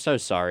listeners, I'm so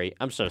sorry.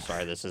 I'm so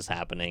sorry this is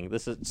happening.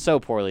 This is so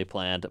poorly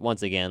planned.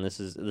 Once again, this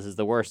is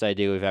the worst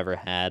idea we've ever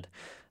had.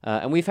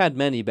 And we've had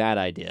many bad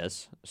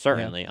ideas,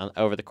 certainly,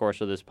 over the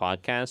course of this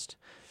podcast.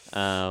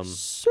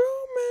 So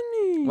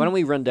many. Why don't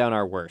we run down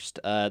our worst?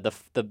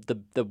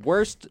 The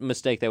worst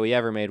mistake that we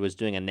ever made was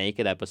doing a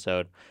naked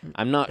episode.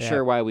 I'm not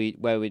sure why we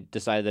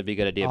decided that'd be a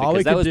good idea All because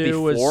we that was could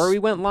do before was- we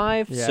went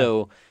live. Yeah.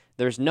 So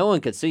there's no one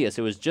could see us.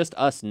 It was just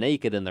us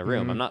naked in the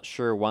room. I'm not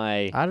sure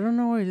why. I don't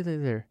know why you did that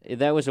either.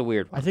 That was a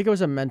weird I one. think it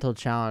was a mental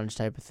challenge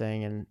type of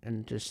thing,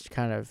 and just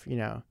kind of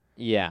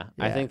Yeah,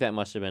 I Yeah. think that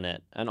must have been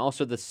it. And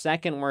also the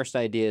second worst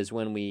idea is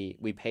when we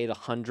paid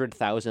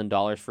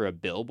 $100,000 for a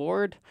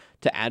billboard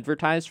to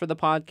advertise for the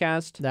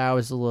podcast. that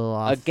was a little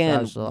off. that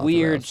Again, was a little off the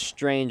weird, rails.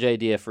 strange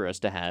idea for us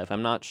to have.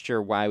 I'm not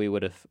sure why we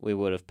would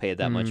have paid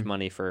that much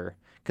money for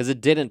because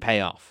it didn't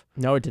pay off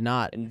No, it did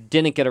not. and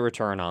didn't get a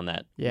return on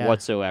that Yeah.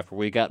 whatsoever.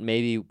 We got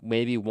maybe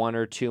 1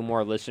 or 2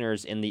 more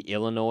listeners in the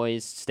Illinois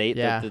state,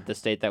 Yeah. the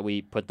state that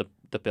we put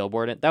the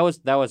billboard in. That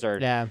was our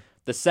Yeah.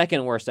 the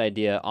second worst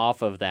idea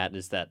off of that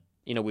is that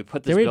we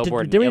put this Did we-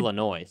 billboard did in we-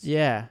 Illinois.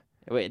 Yeah.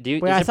 Wait, Wait,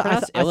 is I it thought- I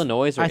pronounced th- I th-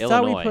 Illinois or I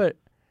thought Illinois?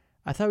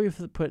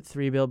 we put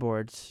 3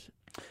 billboards.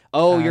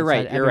 Oh, you're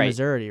right. outside You're Ebbing, right.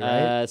 Missouri,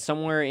 right?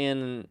 Somewhere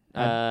in.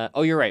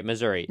 Oh, you're right.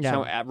 Missouri. Yeah.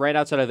 So, right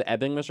outside of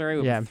Ebbing, Missouri,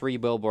 we Yeah. have 3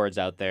 billboards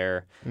out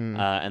there, Mm.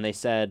 and they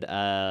said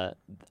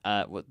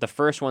the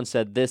first one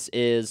said this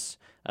is.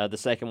 The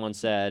second one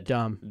said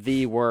Dumb.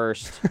 the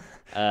worst,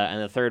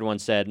 and the third one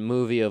said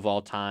movie of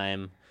all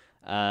time.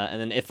 And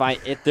then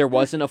if there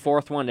wasn't a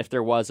fourth one, if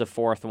there was a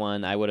fourth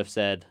one, I would have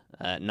said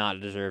not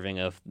deserving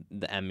of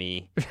the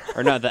Emmy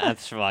or not the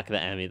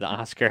Emmy, the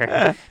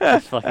Oscar, the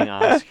fucking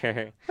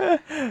Oscar.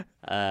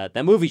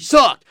 That movie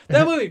sucked.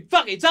 That movie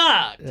fucking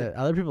sucked.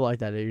 Other people like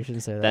that. You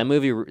shouldn't say that. That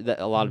movie,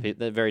 a lot of people,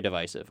 they're very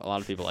divisive. A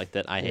lot of people liked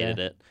it. I hated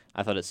it.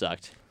 I thought it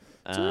sucked.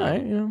 It's all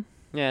right.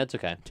 Yeah, it's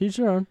okay. Teach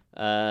your own.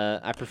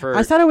 I prefer.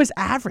 I thought it was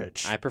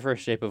average. I prefer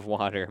Shape of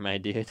Water, my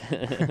dude.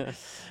 I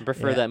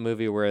prefer Yeah. that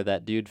movie where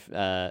that dude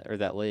or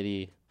that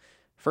lady,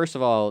 first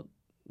of all,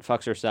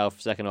 fucks herself.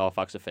 Second of all,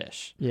 fucks a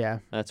fish. Yeah.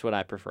 That's what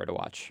I prefer to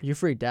watch. You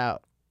freaked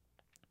out.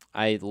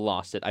 I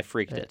lost it. I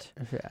freaked it.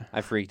 Yeah.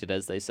 I freaked it,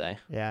 as they say.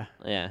 Yeah.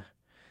 Yeah.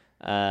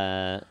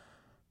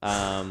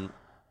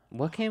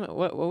 What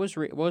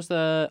was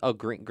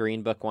the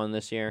Green Book one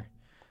this year?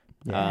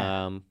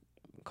 Yeah.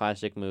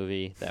 classic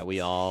movie that we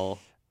all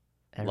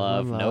Everyone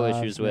love. No loves,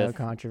 issues no with.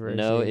 controversies.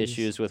 No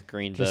issues with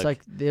Green Just Book.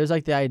 like it was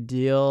like the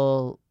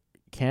ideal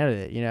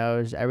candidate. You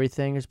know,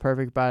 everything is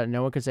perfect about it.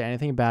 No one could say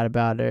anything bad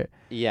about it.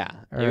 Yeah,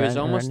 Or it was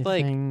almost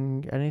like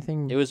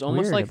anything. it was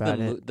almost weird like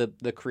about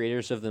the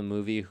creators of the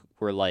movie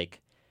were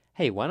like,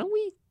 "Hey, why don't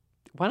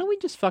we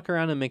just fuck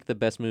around and make the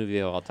best movie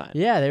of all time?"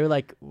 Yeah, they were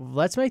like,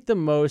 let's make the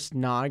most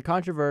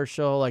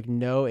non-controversial, like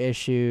no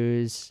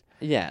issues.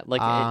 Yeah,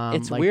 like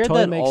it's like, weird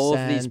totally that makes all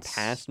of these sense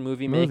past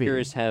movie movie.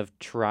 makers have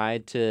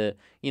tried to,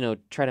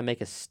 try to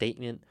make a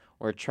statement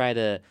or try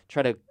to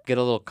get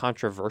a little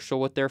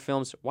controversial with their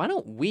films. Why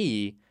don't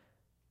we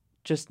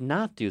just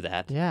not do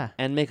that Yeah,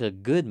 and make a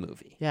good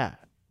movie? yeah.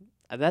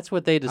 That's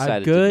what they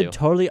decided A good, to do.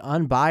 totally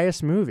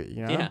unbiased movie.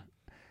 You know, Yeah.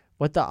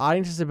 what the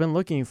audiences have been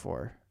looking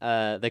for.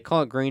 They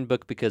call it Green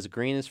Book because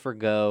green is for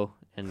go,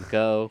 and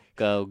go,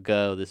 go,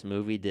 go. This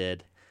movie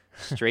did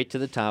straight to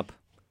the top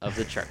of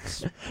the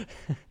charts.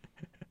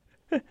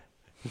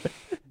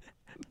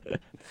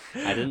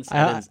 I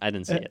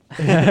didn't see it.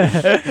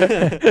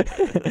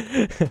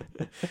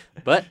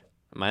 But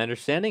my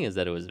understanding is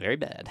that it was very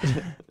bad.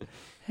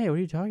 Hey, what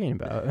are you talking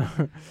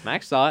about?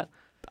 Max saw it.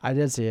 I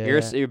did see it. You're,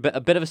 yeah. you're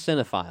a bit of a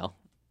cinephile.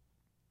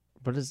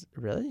 What is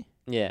really?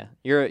 Yeah,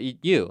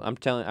 I'm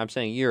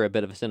saying you're a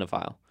bit of a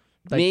cinephile.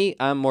 Like- Me,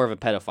 I'm more of a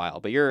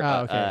pedophile, but you're,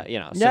 Oh, okay. a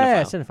cinephile.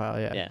 Yeah, cinephile.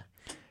 Yeah.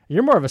 Yeah.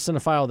 You're more of a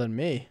cinephile than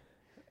me.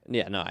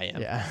 Yeah, no, I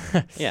am. Yeah.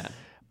 Yeah.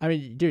 I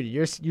mean, dude,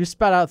 you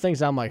spat out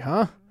things I'm like,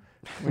 huh?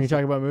 When you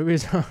talk about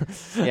movies.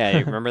 Yeah,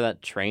 you remember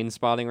that Train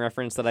Spotting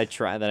reference that I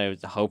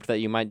hoped that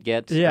you might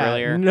get Yeah.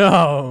 earlier?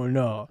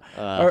 No.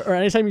 Or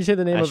anytime you say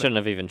the name I of shouldn't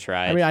have even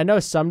tried. I mean, I know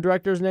some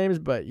directors' names,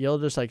 but you'll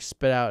just like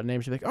spit out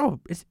names. You're like, oh,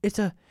 it's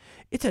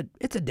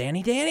a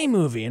Danny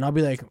movie, and I'll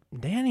be like,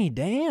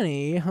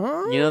 Danny,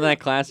 huh? You know that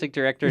classic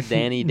director,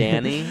 Danny?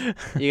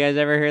 You guys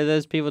ever hear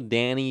those people?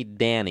 Danny.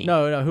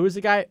 No. Who was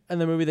the guy in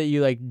the movie that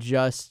you like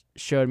just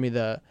showed me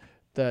the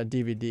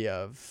DVD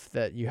of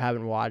that you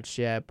haven't watched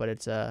yet? But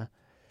it's a.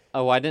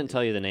 Oh, I didn't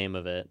tell you the name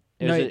of it.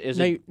 No,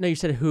 you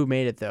said who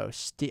made it though.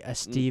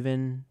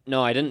 Steven.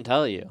 No, I didn't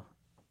tell you.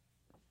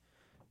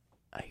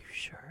 Are you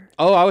sure?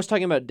 Oh, I was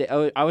talking about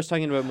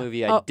a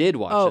movie I did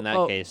watch in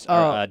that case.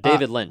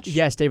 David Lynch.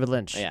 Yes, David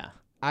Lynch. Yeah.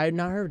 I had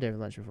not heard of David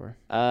Lynch before.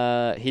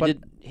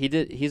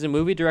 He's a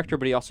movie director,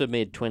 but he also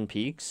made Twin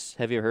Peaks.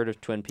 Have you heard of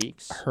Twin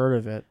Peaks? Heard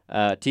of it.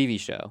 TV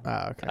show.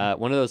 Oh, okay.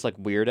 One of those like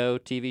weirdo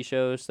TV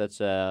shows that's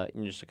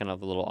just kind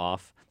of a little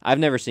off. I've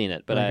never seen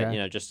it, but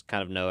Okay. I just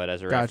kind of know it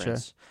as a Gotcha.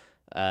 reference.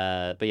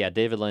 But yeah,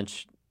 David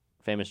Lynch,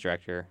 famous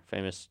director,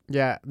 famous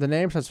Yeah, the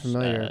name sounds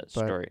familiar, but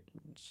story.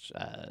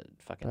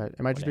 Fucking. it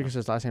might just be whatever. because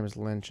his last name is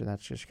Lynch, and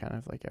that's just kind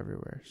of like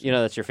everywhere. So. You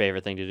know that's your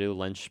favorite thing to do,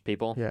 lynch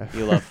people. Yeah.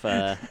 You love.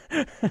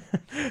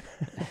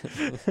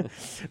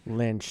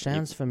 Lynch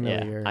sounds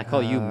familiar. Yeah. I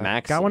call you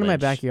Max. Got one in my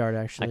Lynch. backyard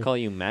actually. I call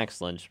you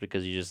Max Lynch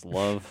because you just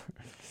love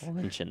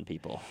lynching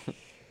people.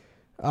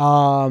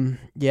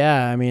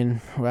 Yeah. I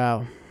mean,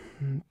 wow.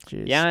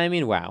 Jeez. Yeah, I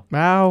mean, wow.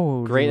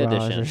 Wow. Great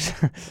Rogers.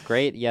 addition.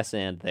 Great yes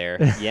and there.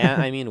 Yeah,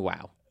 I mean,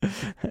 wow.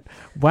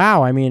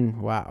 Wow. I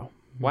mean, wow.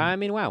 Wow, I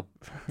mean, wow.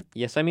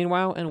 Yes, I mean,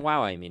 wow, and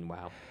wow, I mean,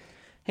 wow.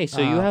 Hey,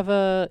 so you have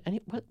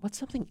what's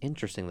something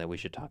interesting that we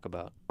should talk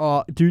about?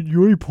 Dude, you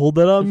already pulled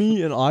that on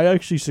me, and I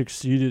actually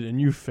succeeded,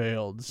 and you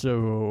failed.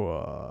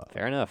 So,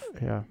 Fair enough.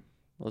 yeah.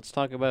 Let's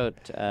talk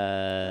about.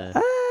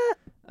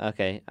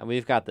 Okay,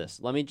 we've got this.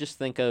 Let me just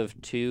think of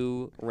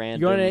two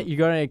random. You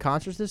going to any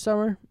concerts this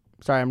summer?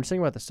 Sorry, I'm just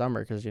thinking about the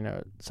summer because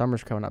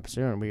summer's coming up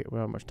soon. We don't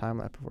have much time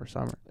left before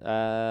summer.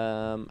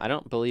 I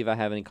don't believe I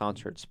have any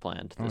concerts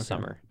planned this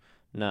summer.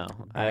 No,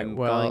 I'm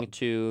going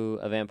to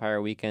a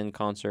Vampire Weekend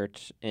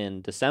concert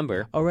in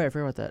December. Oh right, I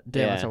forgot about that.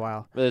 Damn, that's a Yeah.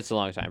 while. But it's a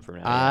long time from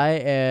now.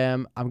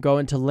 I'm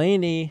going to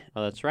Laney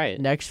Oh, that's right.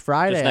 next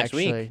Friday. Just next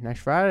actually, week.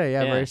 next Friday,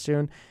 yeah, Yeah. very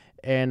soon.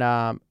 And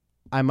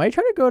I might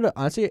try to go to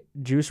honestly.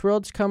 Juice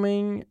WRLD's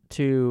coming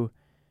to.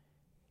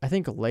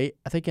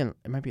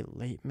 It might be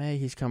late May.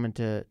 He's coming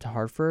to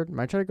Hartford.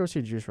 Might try to go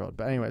see Juice WRLD.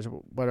 But anyways,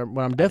 what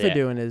I'm definitely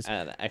doing is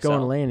going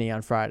to Laney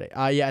on Friday.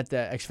 Yeah, at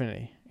the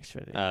Xfinity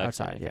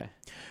outside. Okay. Yeah,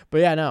 but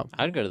yeah, no,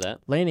 I'd go to that.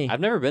 Laney. I've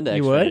never been to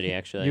You would? Xfinity,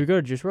 actually. You would go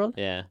to Juice WRLD?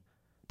 Yeah.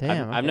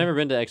 Damn, I've never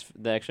been to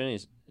the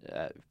Xfinity's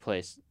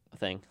place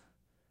thing.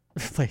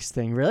 place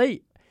thing.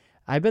 Really?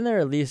 I've been there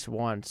at least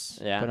once.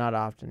 Yeah. but not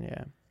often.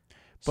 Yeah.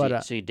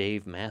 But See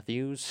Dave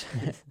Matthews.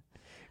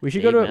 we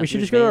should Dave go to we should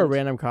Matthews just go to a Band?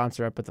 random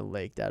concert up at the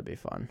lake. That'd be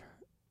fun.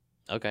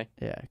 Okay.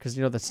 Yeah, because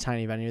that's a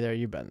tiny venue there.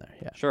 You've been there.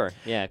 Yeah. Sure.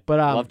 Yeah. But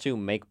love to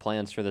make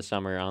plans for the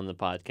summer on the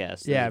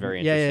podcast. Yeah, It's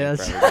very yeah,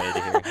 interesting for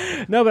everybody to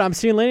hear. No, but I'm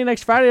seeing Laney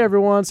next Friday,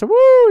 everyone. So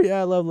woo! Yeah,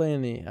 I love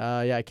Laney.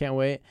 Yeah, I can't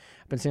wait.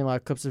 I've been seeing a lot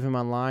of clips of him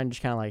online,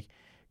 just kind of like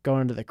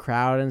going into the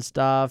crowd and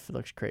stuff. It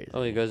looks crazy.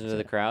 Oh, he goes into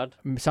the crowd?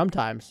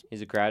 Sometimes.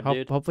 He's a crowd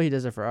dude? Hopefully he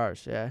does it for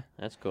ours. Yeah.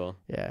 That's cool.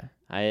 Yeah.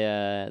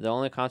 The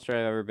only concert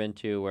I've ever been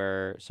to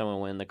where someone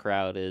went in the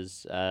crowd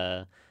is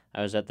I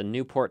was at the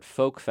Newport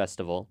Folk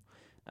Festival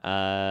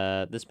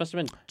This must have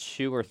been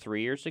 2 or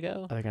 3 years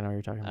ago. I think I know what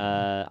you're talking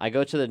about. I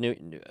go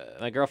to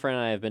my girlfriend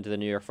and I have been to the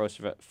New York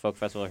Folk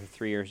Festival for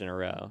 3 years in a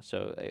row.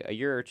 So a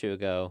year or two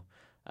ago,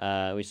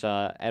 we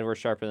saw Edward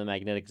Sharpe and the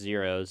Magnetic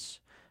Zeros.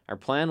 Our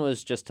plan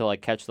was just to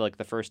like catch the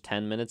first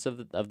 10 minutes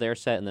of their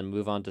set and then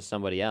move on to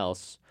somebody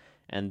else.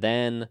 And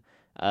then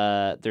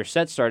their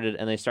set started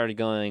and they started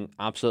going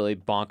absolutely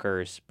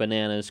bonkers,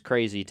 bananas,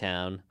 crazy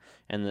town.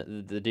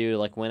 And the dude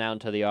like went out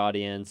into the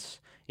audience.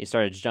 He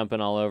started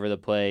jumping all over the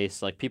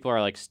place. Like people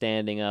are like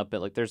standing up.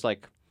 But like there's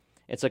like,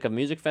 it's like a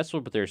music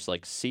festival, but there's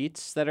like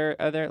seats that are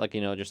there, like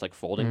just like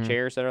folding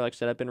chairs that are like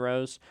set up in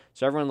rows.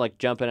 So everyone like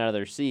jumping out of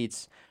their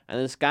seats, and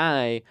this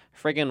guy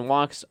friggin'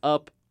 walks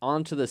up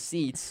onto the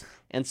seats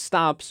and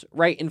stops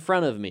right in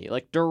front of me,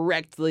 like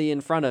directly in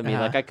front of me.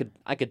 Like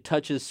I could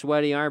touch his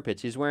sweaty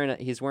armpits. He's wearing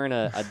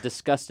a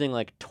disgusting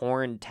like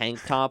torn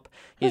tank top.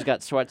 He's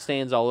got sweat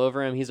stains all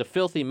over him. He's a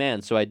filthy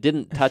man, so I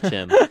didn't touch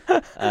him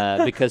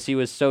because he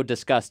was so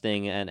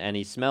disgusting and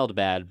he smelled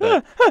bad.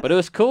 But it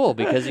was cool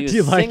because he was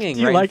singing.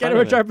 Do you like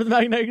Edward Sharpe and the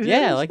Magnetic Zeros?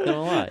 Yeah, I like them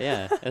a lot.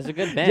 Yeah, it's a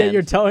good band.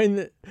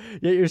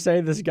 You're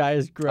saying this guy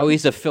is gross. Oh,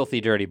 he's a filthy,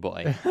 dirty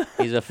boy.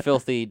 He's a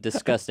filthy,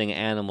 disgusting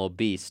animal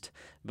beast.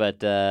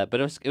 But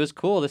it was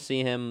cool to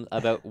see him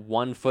about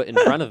 1 foot in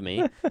front of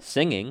me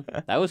singing.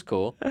 That was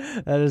cool.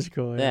 That is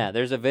cool. Yeah,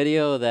 there's a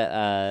video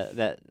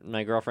that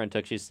my girlfriend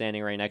took. She's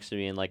standing right next to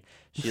me, and like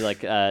she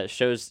like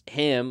shows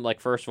him like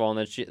first of all,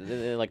 and then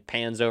it, like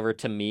pans over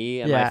to me,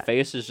 and my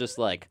face is just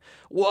like,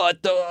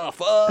 what the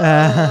fuck?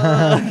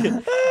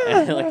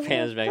 And it like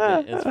pans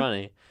back. It's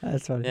funny.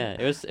 That's funny. Yeah,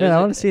 it was. I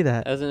want to see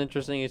that. It was an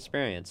interesting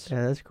experience.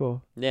 Yeah, that's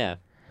cool. Yeah.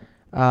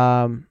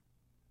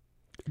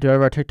 Do I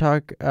have our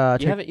TikTok?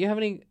 You have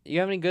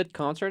any good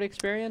concert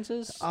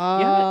experiences?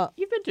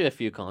 You've been to a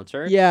few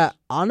concerts. Yeah,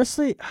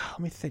 honestly, let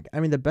me think. I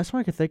mean, the best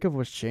one I could think of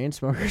was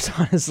Chainsmokers.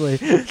 Honestly,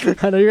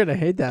 I know you're gonna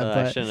hate that, but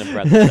I shouldn't have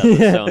brought this up.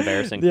 It's so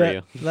embarrassing for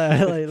you.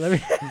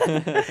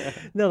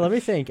 Let me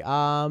think.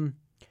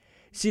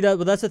 See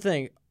that's the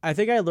thing. I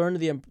think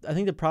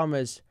the problem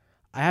is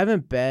I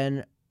haven't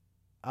been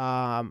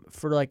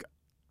for like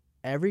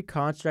every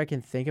concert I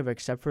can think of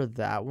except for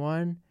that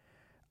one.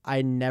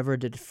 I never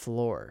did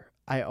floor.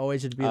 I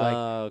always would be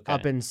like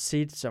up in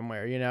seats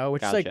somewhere,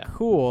 which is like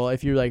cool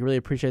if you like really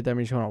appreciate them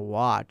and you just want to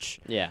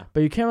watch. Yeah.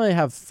 But you can't really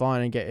have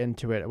fun and get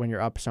into it when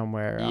you're up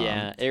somewhere.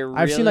 Yeah.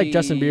 I've seen like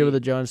Justin Bieber with the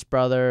Jonas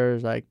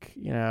Brothers, like,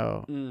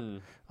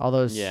 all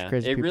those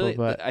crazy people. Really,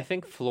 but I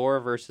think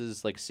floor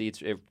versus like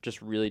seats, it just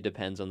really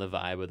depends on the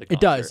vibe of the concert. It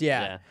does,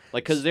 yeah.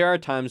 Like, because there are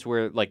times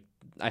where like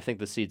I think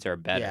the seats are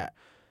better.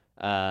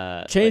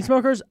 Yeah.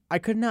 Chainsmokers, I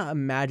could not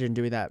imagine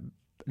doing that.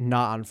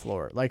 Not on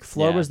floor. Like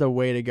floor was the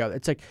way to go.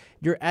 It's like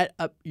you're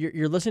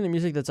you're listening to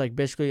music that's like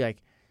basically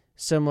like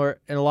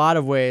similar in a lot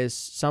of ways.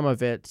 Some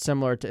of it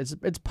similar to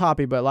it's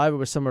poppy, but a lot of it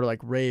was similar to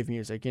like rave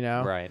music,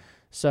 Right.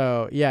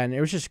 So yeah, and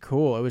it was just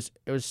cool. It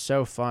was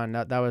so fun.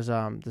 That was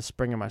the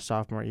spring of my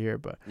sophomore year,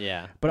 but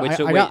yeah. But wait,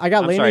 I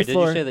got Laney sorry,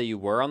 floor. Did you say that you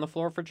were on the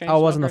floor for Chainsmokers? I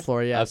was on the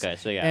floor. Yes. Okay.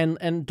 So yeah.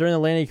 And during the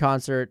Laney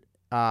concert,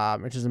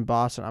 which is in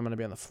Boston, I'm gonna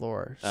be on the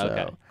floor. So,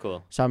 okay,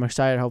 cool. So I'm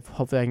excited.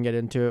 Hopefully I can get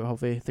into it.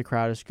 Hopefully the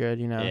crowd is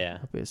good. Yeah.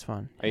 Hopefully it's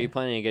fun. Are you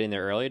planning on getting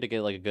there early to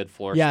get like a good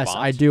floor Yes,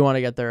 spot? I do want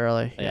to get there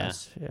early. Yeah.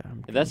 Yes. Yeah.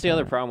 That's the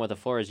other problem with the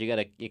floor is you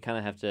kind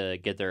of have to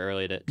get there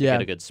early to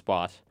get a good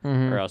spot,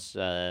 or else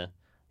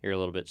you're a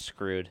little bit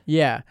screwed.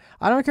 Yeah,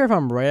 I don't care if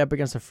I'm right up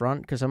against the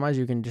front because sometimes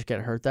you can just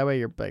get hurt that way.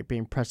 You're like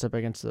being pressed up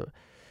against the,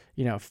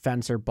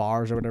 fence or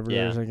bars or whatever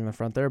there's like in the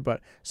front there.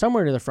 But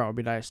somewhere near the front would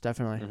be nice,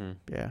 definitely.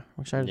 Yeah,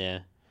 I'm excited.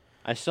 Yeah.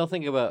 I still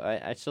think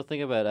about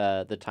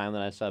the time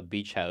that I saw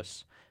Beach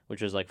House,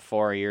 which was like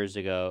 4 years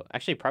ago.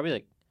 Actually,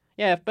 probably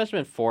it must have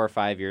been 4 or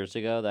 5 years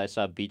ago that I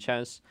saw Beach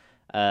House.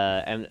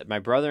 And my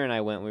brother and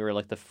I went. We were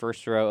like the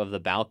first row of the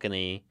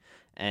balcony,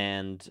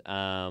 and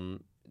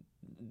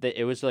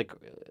it was like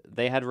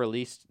they had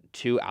released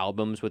 2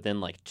 albums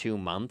within like 2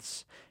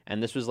 months,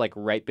 and this was like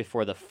right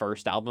before the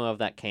first album of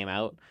that came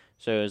out.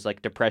 So it was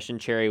like Depression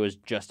Cherry was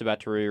just about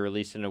to be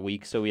released in a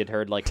week. So we had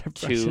heard like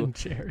two.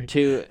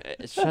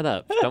 Shut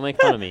up! Don't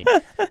make fun of me.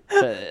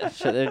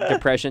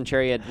 Depression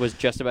Cherry was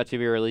just about to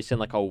be released in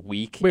like a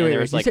week.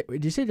 Wait.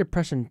 Did you say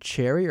Depression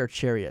Cherry or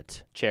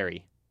Chariot?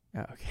 Cherry.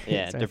 Oh, okay.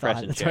 Yeah,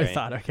 Depression Cherry. That's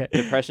what I thought. Okay.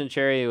 Depression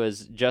Cherry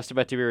was just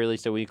about to be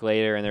released a week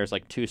later, and there's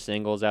like 2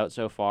 singles out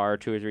so far,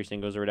 2 or 3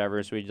 singles or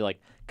whatever. So we like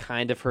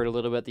kind of heard a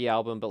little bit the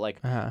album, but like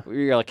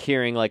we were like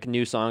hearing like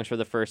new songs for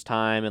the first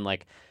time, and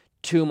like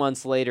 2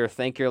 months later,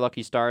 Thank Your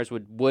Lucky Stars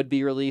would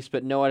be released,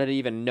 but no one had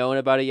even known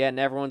about it yet, and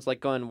everyone's like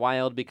going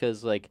wild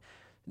because like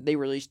they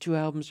released 2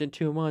 albums in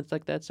 2 months.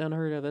 Like that's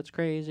unheard of. That's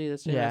crazy.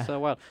 That's so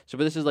wild. So,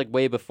 but this is like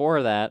way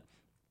before that.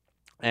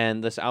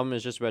 And this album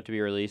is just about to be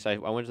released. I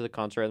went to the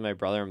concert with my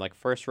brother. I'm like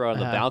first row on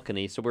the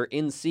balcony. So we're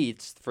in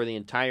seats for the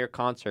entire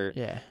concert.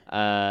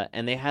 Yeah.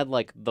 And they had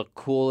like the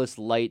coolest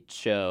light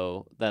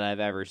show that I've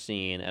ever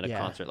seen at a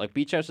concert. Like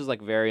Beach House is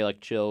like very like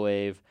chill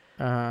wave,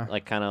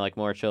 like kind of like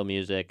more chill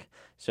music.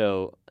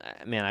 So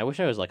man, I wish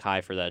I was like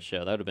high for that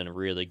show. That would have been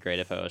really great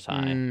if I was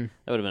high.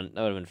 That would have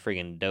been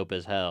freaking dope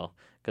as hell.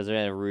 because they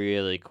had a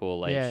really cool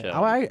light show.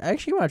 I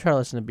actually want to try to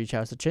listen to Beach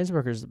House. The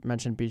Chainsmokers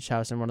mentioned Beach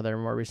House in one of their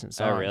more recent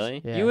songs. Oh,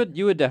 really? Yeah.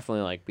 You would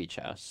definitely like Beach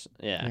House.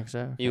 Yeah, I think so.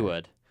 Okay. you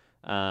would.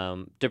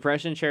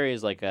 Depression Cherry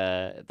is like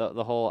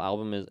the whole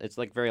album it's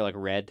like very like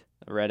red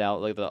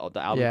out, like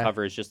the album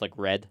cover is just like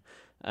red.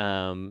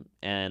 And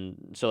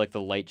so like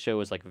the light show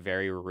is like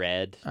very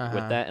red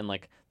with that, and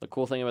like the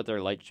cool thing about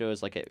their light show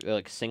is like it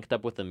like synced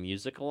up with the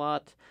music a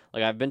lot.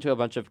 Like I've been to a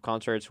bunch of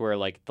concerts where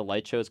like the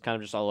light show is kind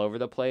of just all over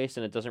the place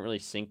and it doesn't really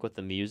sync with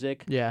the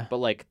music. Yeah. But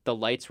like the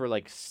lights were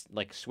like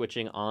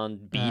switching on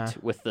beat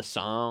with the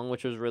song,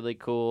 which was really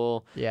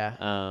cool. Yeah.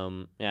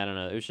 Yeah, I don't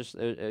know. It was just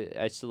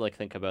I still like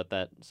think about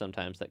that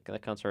sometimes.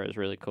 That concert was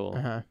really cool.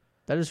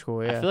 That is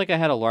cool, yeah. I feel like I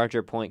had a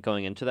larger point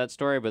going into that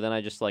story, but then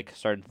I just like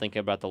started thinking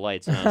about the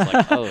lights, and I was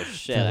like, "Oh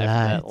shit,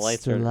 the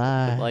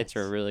lights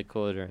are really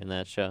cool during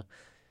that show."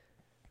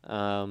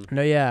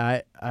 No,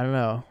 yeah, I don't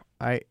know.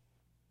 I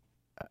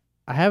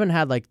haven't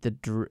had like the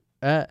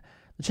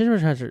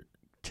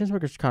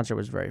Chainsmokers concert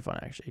was very fun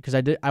actually, because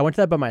I went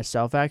to that by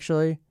myself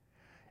actually,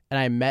 and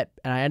I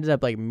ended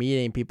up like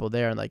meeting people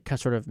there and like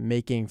sort of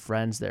making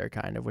friends there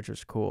kind of, which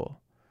was cool.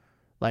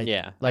 Like,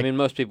 yeah, I mean,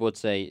 most people would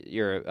say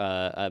you're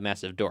a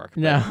massive dork.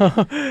 No,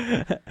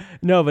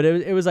 no, but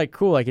it was like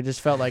cool. Like it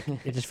just felt like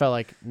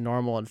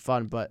normal and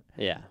fun. But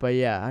yeah,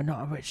 I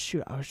know. Wait,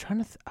 shoot, I was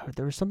trying to.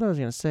 There was something I was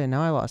gonna say.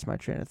 Now I lost my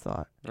train of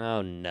thought.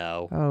 Oh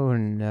no. Oh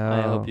no.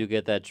 I hope you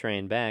get that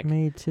train back.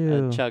 Me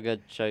too. Chugga.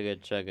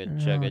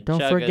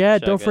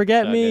 Don't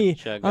forget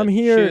me. I'm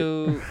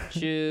here.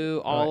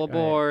 Choo. All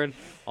aboard.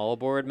 All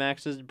aboard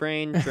Max's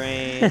brain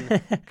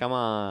train. Come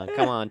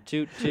on.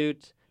 Toot.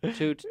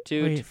 Toot,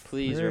 Wait,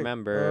 please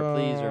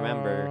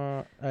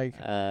remember.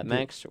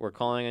 Max, we're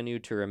calling on you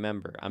to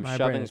remember. I'm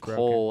shoving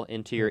coal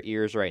into your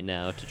ears right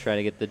now to try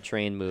to get the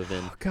train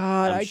moving. Oh,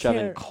 God, I'm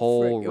shoving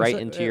coal right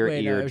into your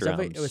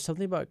eardrums. It was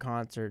something about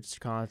concerts.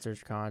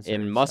 It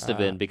must have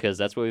been, because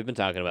that's what we've been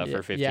talking about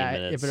for 15 minutes.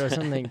 Yeah, if it was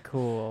something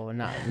cool.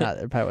 Not,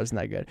 it probably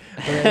wasn't that good.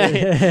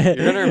 You're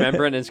going to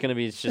remember, and it's going to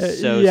be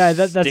just so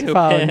that's stupid.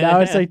 fine.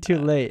 Now it's like too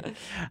late.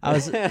 I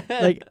was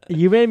like,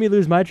 you made me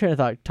lose my train of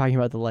thought talking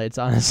about the lights,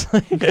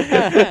 honestly.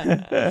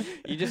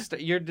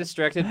 You're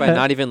distracted by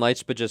not even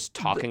lights, but just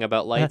talking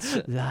about lights.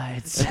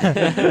 Lights.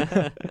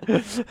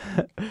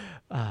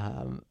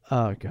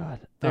 Oh God.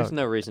 There's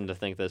no reason to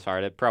think this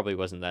hard. It probably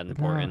wasn't that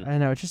important. No, I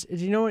know. It's just,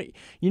 you know what?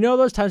 You know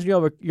those times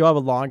when you'll have a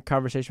long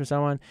conversation with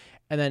someone,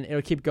 and then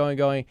it'll keep going,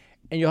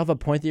 and you'll have a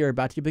point that you're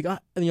about to be like,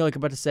 and you're like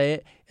about to say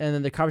it, and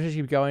then the conversation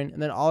keeps going, and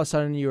then all of a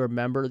sudden you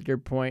remember your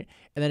point,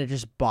 and then it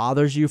just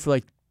bothers you for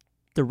like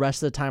the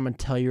rest of the time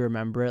until you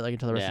remember it, like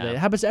until the rest of the day. It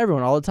happens to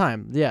everyone all the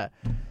time. Yeah.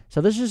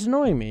 So this is just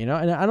annoying me, you know?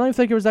 And I don't even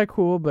think it was that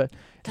cool, but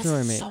it's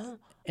annoying me.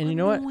 And you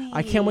know what?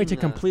 I can't wait to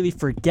completely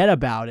forget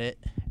about it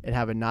and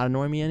have it not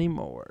annoy me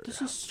anymore.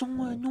 This is so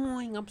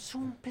annoying. I'm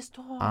so pissed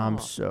off. I'm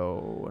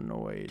so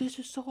annoyed. This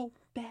is so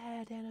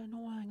bad and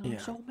annoying. I'm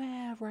so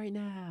mad right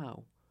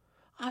now.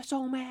 I'm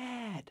so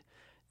mad.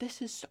 This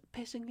is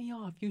pissing me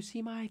off. You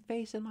see my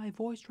face and my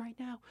voice right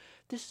now?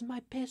 This is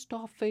my pissed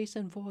off face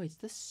and voice.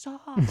 This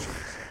sucks.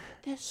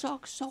 This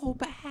sucks so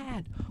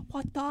bad.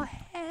 What the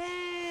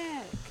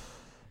heck?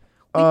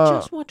 We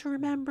just want to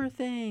remember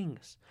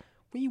things.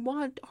 We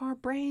want our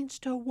brains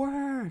to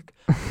work.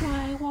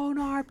 Why won't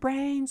our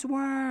brains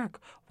work?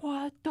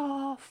 What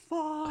the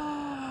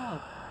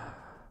fuck?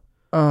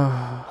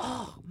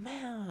 Oh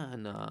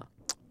man.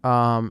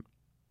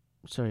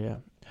 So yeah.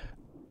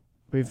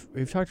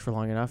 We've talked for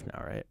long enough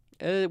now, right?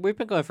 We've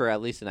been going for at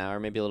least an hour,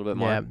 maybe a little bit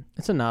more. Yeah,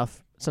 it's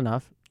enough. It's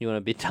enough. You want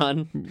to be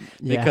done?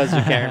 Because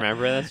you can't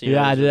remember this?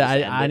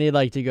 I need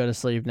like to go to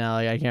sleep now.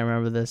 Like I can't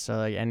remember this, so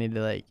like I need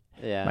to like.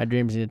 Yeah. My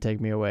dreams need to take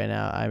me away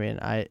now. I mean,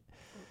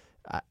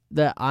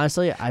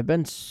 honestly, I've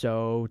been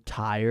so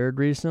tired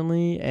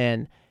recently,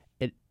 and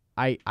it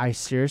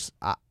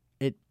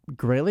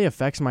greatly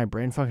affects my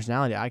brain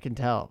functionality. I can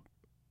tell.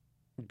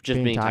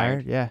 Just being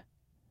tired? Yeah.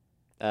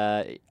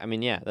 I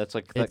mean, yeah, that's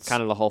like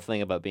kind of the whole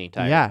thing about being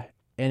tired. Yeah,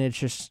 and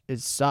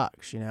it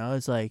sucks, you know?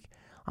 It's like,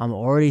 I'm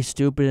already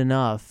stupid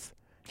enough.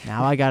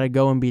 Now I got to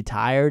go and be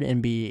tired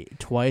and be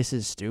twice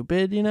as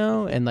stupid, you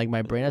know? And like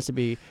my brain has to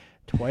be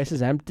twice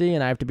as empty,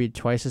 and I have to be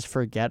twice as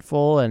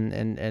forgetful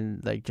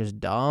and like just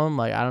dumb.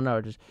 Like, I don't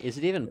know. Is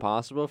it even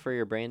possible for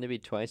your brain to be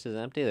twice as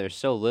empty? There's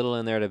so little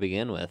in there to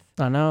begin with.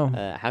 I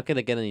know. How could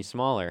it get any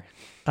smaller?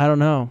 I don't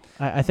know.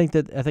 I think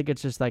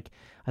it's just like,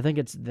 I think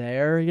it's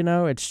there, you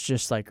know? It's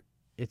just like,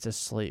 it's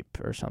asleep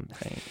or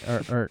something,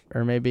 or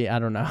maybe, I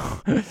don't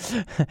know.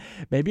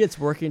 Maybe it's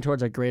working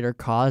towards a greater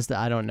cause that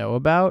I don't know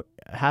about,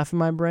 half of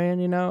my brain,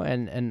 you know,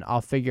 and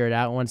I'll figure it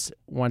out once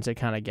it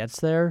kind of gets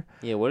there.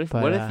 Yeah. What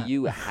if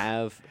you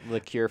have the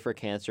cure for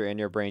cancer in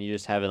your brain, you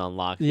just haven't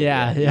unlocked it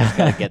yet? You just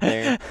gotta get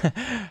there.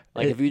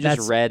 Like if you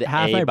just read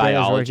a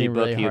biology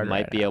book, really you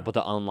might be able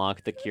to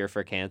unlock the cure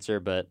for cancer,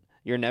 but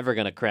you're never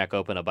gonna crack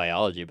open a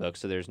biology book,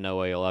 so there's no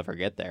way you'll ever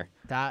get there.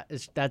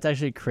 That's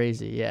actually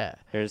crazy. Yeah.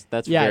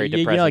 That's very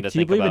depressing to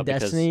think about.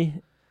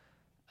 Destiny?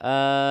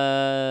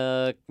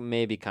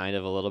 Maybe kind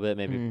of a little bit.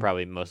 Maybe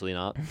probably mostly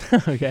not.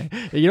 Okay.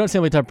 You don't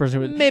seem like the type of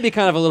person who would... Maybe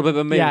kind of a little bit,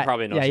 but maybe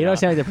probably not. Yeah, you don't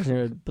seem like the person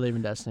who would believe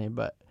in destiny,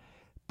 but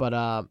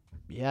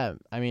yeah,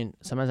 I mean,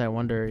 sometimes I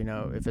wonder,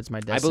 if it's my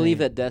destiny. I believe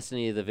that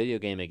Destiny, the video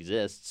game,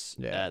 exists.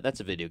 Yeah. That's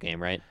a video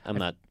game, right? I'm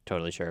not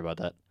totally sure about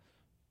that.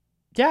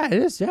 Yeah, it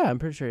is. Yeah, I'm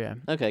pretty sure, yeah.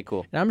 Okay,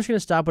 cool. And I'm just going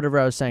to stop whatever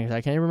I was saying because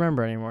I can't even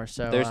remember anymore.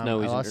 So there's no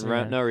reason to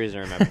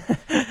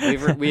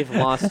remember. We've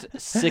lost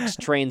 6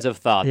 trains of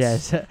thoughts.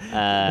 Yes.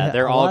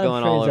 They're all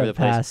going all over the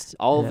place.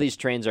 All of Yeah. these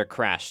trains are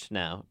crashed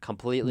now.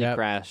 Completely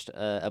crashed,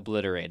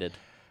 obliterated.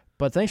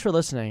 But thanks for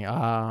listening.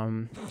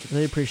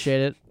 Really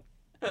appreciate it.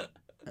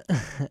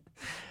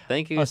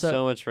 Thank you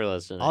so much for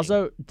listening.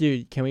 Also,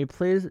 dude, I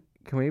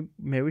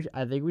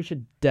think we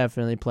should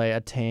definitely play a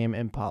Tame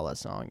Impala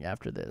song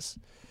after this.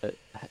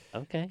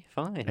 Okay,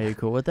 fine. Are you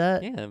cool with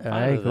that? Yeah, I'm all fine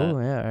right, with cool.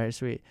 that. Yeah, all right,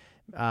 sweet.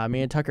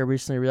 Me and Tucker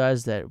recently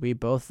realized that we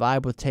both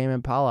vibe with Tame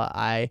Impala.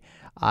 I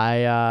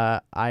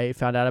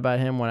found out about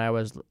him when I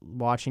was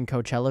watching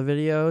Coachella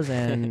videos,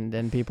 and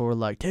then people were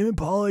like, Tame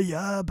Impala,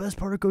 yeah, best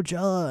part of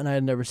Coachella, and I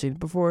had never seen it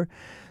before.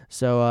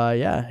 So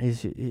yeah, and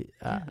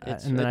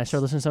then I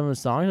started listening to some of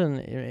his songs, and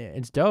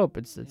it's dope.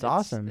 It's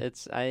awesome.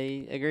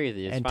 I agree with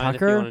you. It's and fine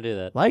Tucker if you want to do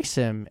that. Likes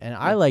him, and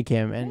I like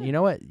him, and you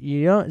know what?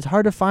 It's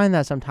hard to find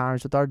that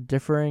sometimes with our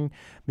differing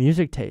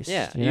music tastes.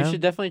 Yeah, you should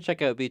definitely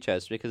check out Beach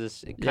House because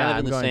it's kind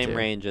of in the same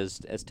range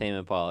as Tame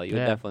Impala. You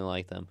would definitely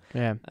like them.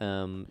 Yeah.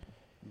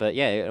 But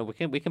yeah,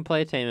 we can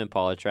play a Tame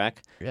Impala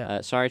track.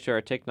 Yeah. Sorry to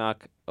our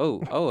TikTok.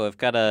 Oh, I've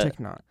got a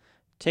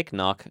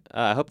TikTok.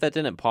 I hope that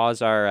didn't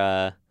pause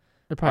our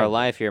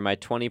live here. My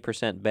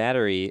 20%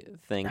 battery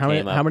thing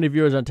came up. How many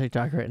viewers on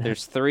TikTok right now?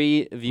 There's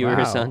 3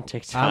 viewers on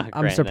TikTok.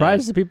 I'm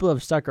surprised the people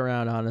have stuck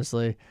around.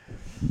 Honestly.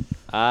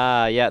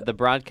 Yeah, the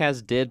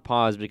broadcast did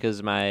pause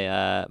because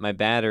my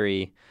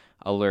battery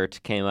alert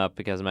came up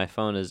because my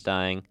phone is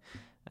dying.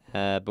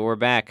 But we're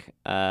back.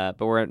 But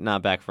we're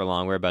not back for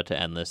long. We're about to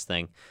end this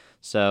thing.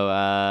 So,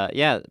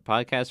 yeah,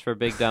 podcast for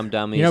Big Dumb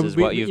Dummies is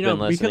what you've been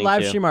listening to. We could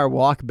live stream our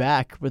walk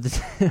back with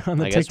on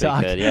the TikTok. I guess we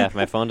could. Yeah, if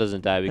my phone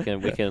doesn't die, we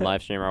can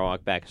live stream our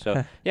walk back.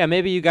 So, yeah,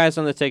 maybe you guys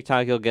on the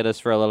TikTok, you'll get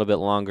us for a little bit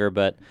longer,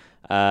 but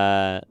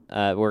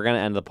we're going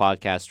to end the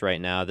podcast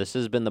right now. This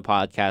has been the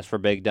podcast for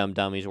Big Dumb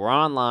Dummies. We're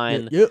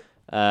online. Yep.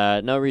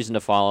 No reason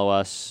to follow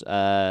us.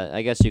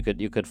 I guess you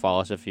could follow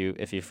us if you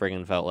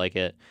friggin' felt like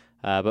it.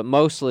 But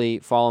mostly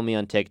follow me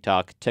on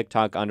TikTok,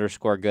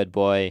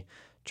 TikTok_goodboy.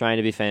 Trying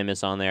to be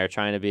famous on there,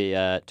 trying to be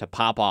to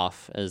pop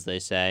off, as they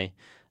say.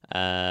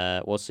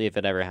 We'll see if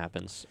it ever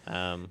happens.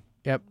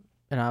 Yep.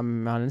 And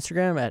I'm on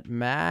Instagram at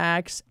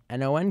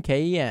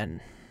MaxNonken.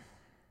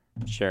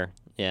 Sure.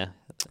 Yeah.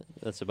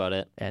 That's about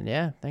it. And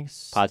yeah,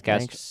 thanks.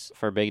 Podcast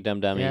for Big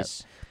Dumb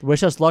Dummies. Yep.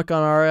 Wish us luck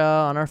on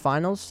our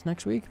finals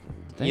next week.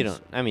 Thanks. You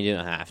don't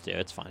have to.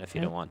 It's fine if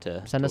you don't want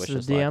to. Send us the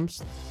DMs.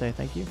 Luck. Say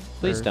thank you.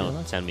 Please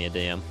don't send me a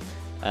DM.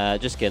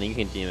 Just kidding. You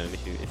can DM him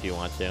if you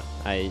want to.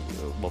 I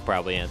will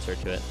probably answer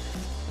to it.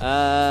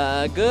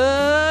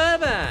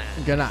 Goodbye.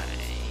 Good night.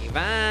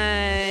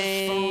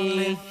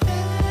 Bye.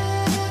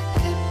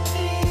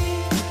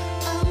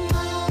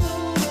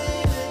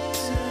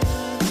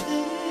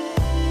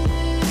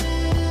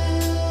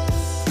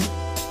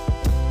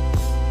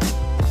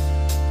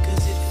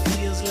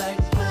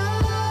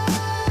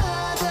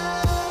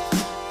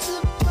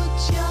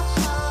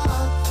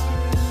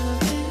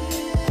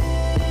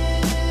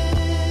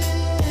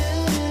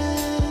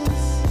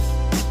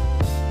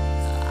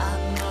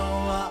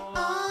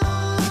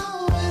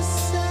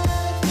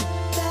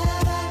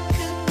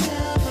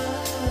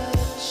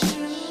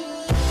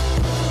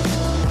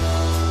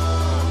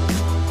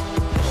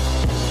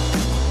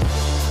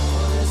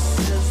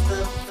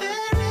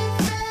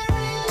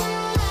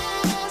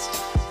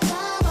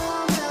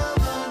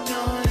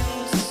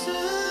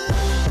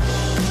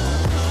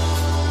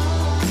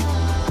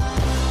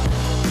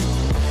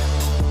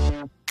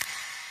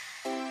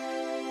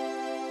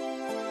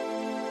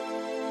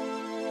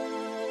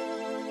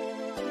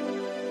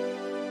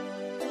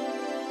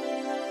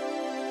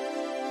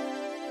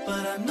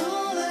 But I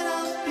know that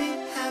I'll be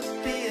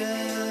happier,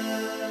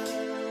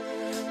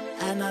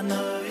 and I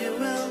know you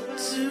will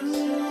too.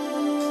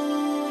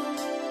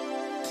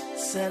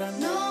 Said I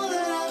know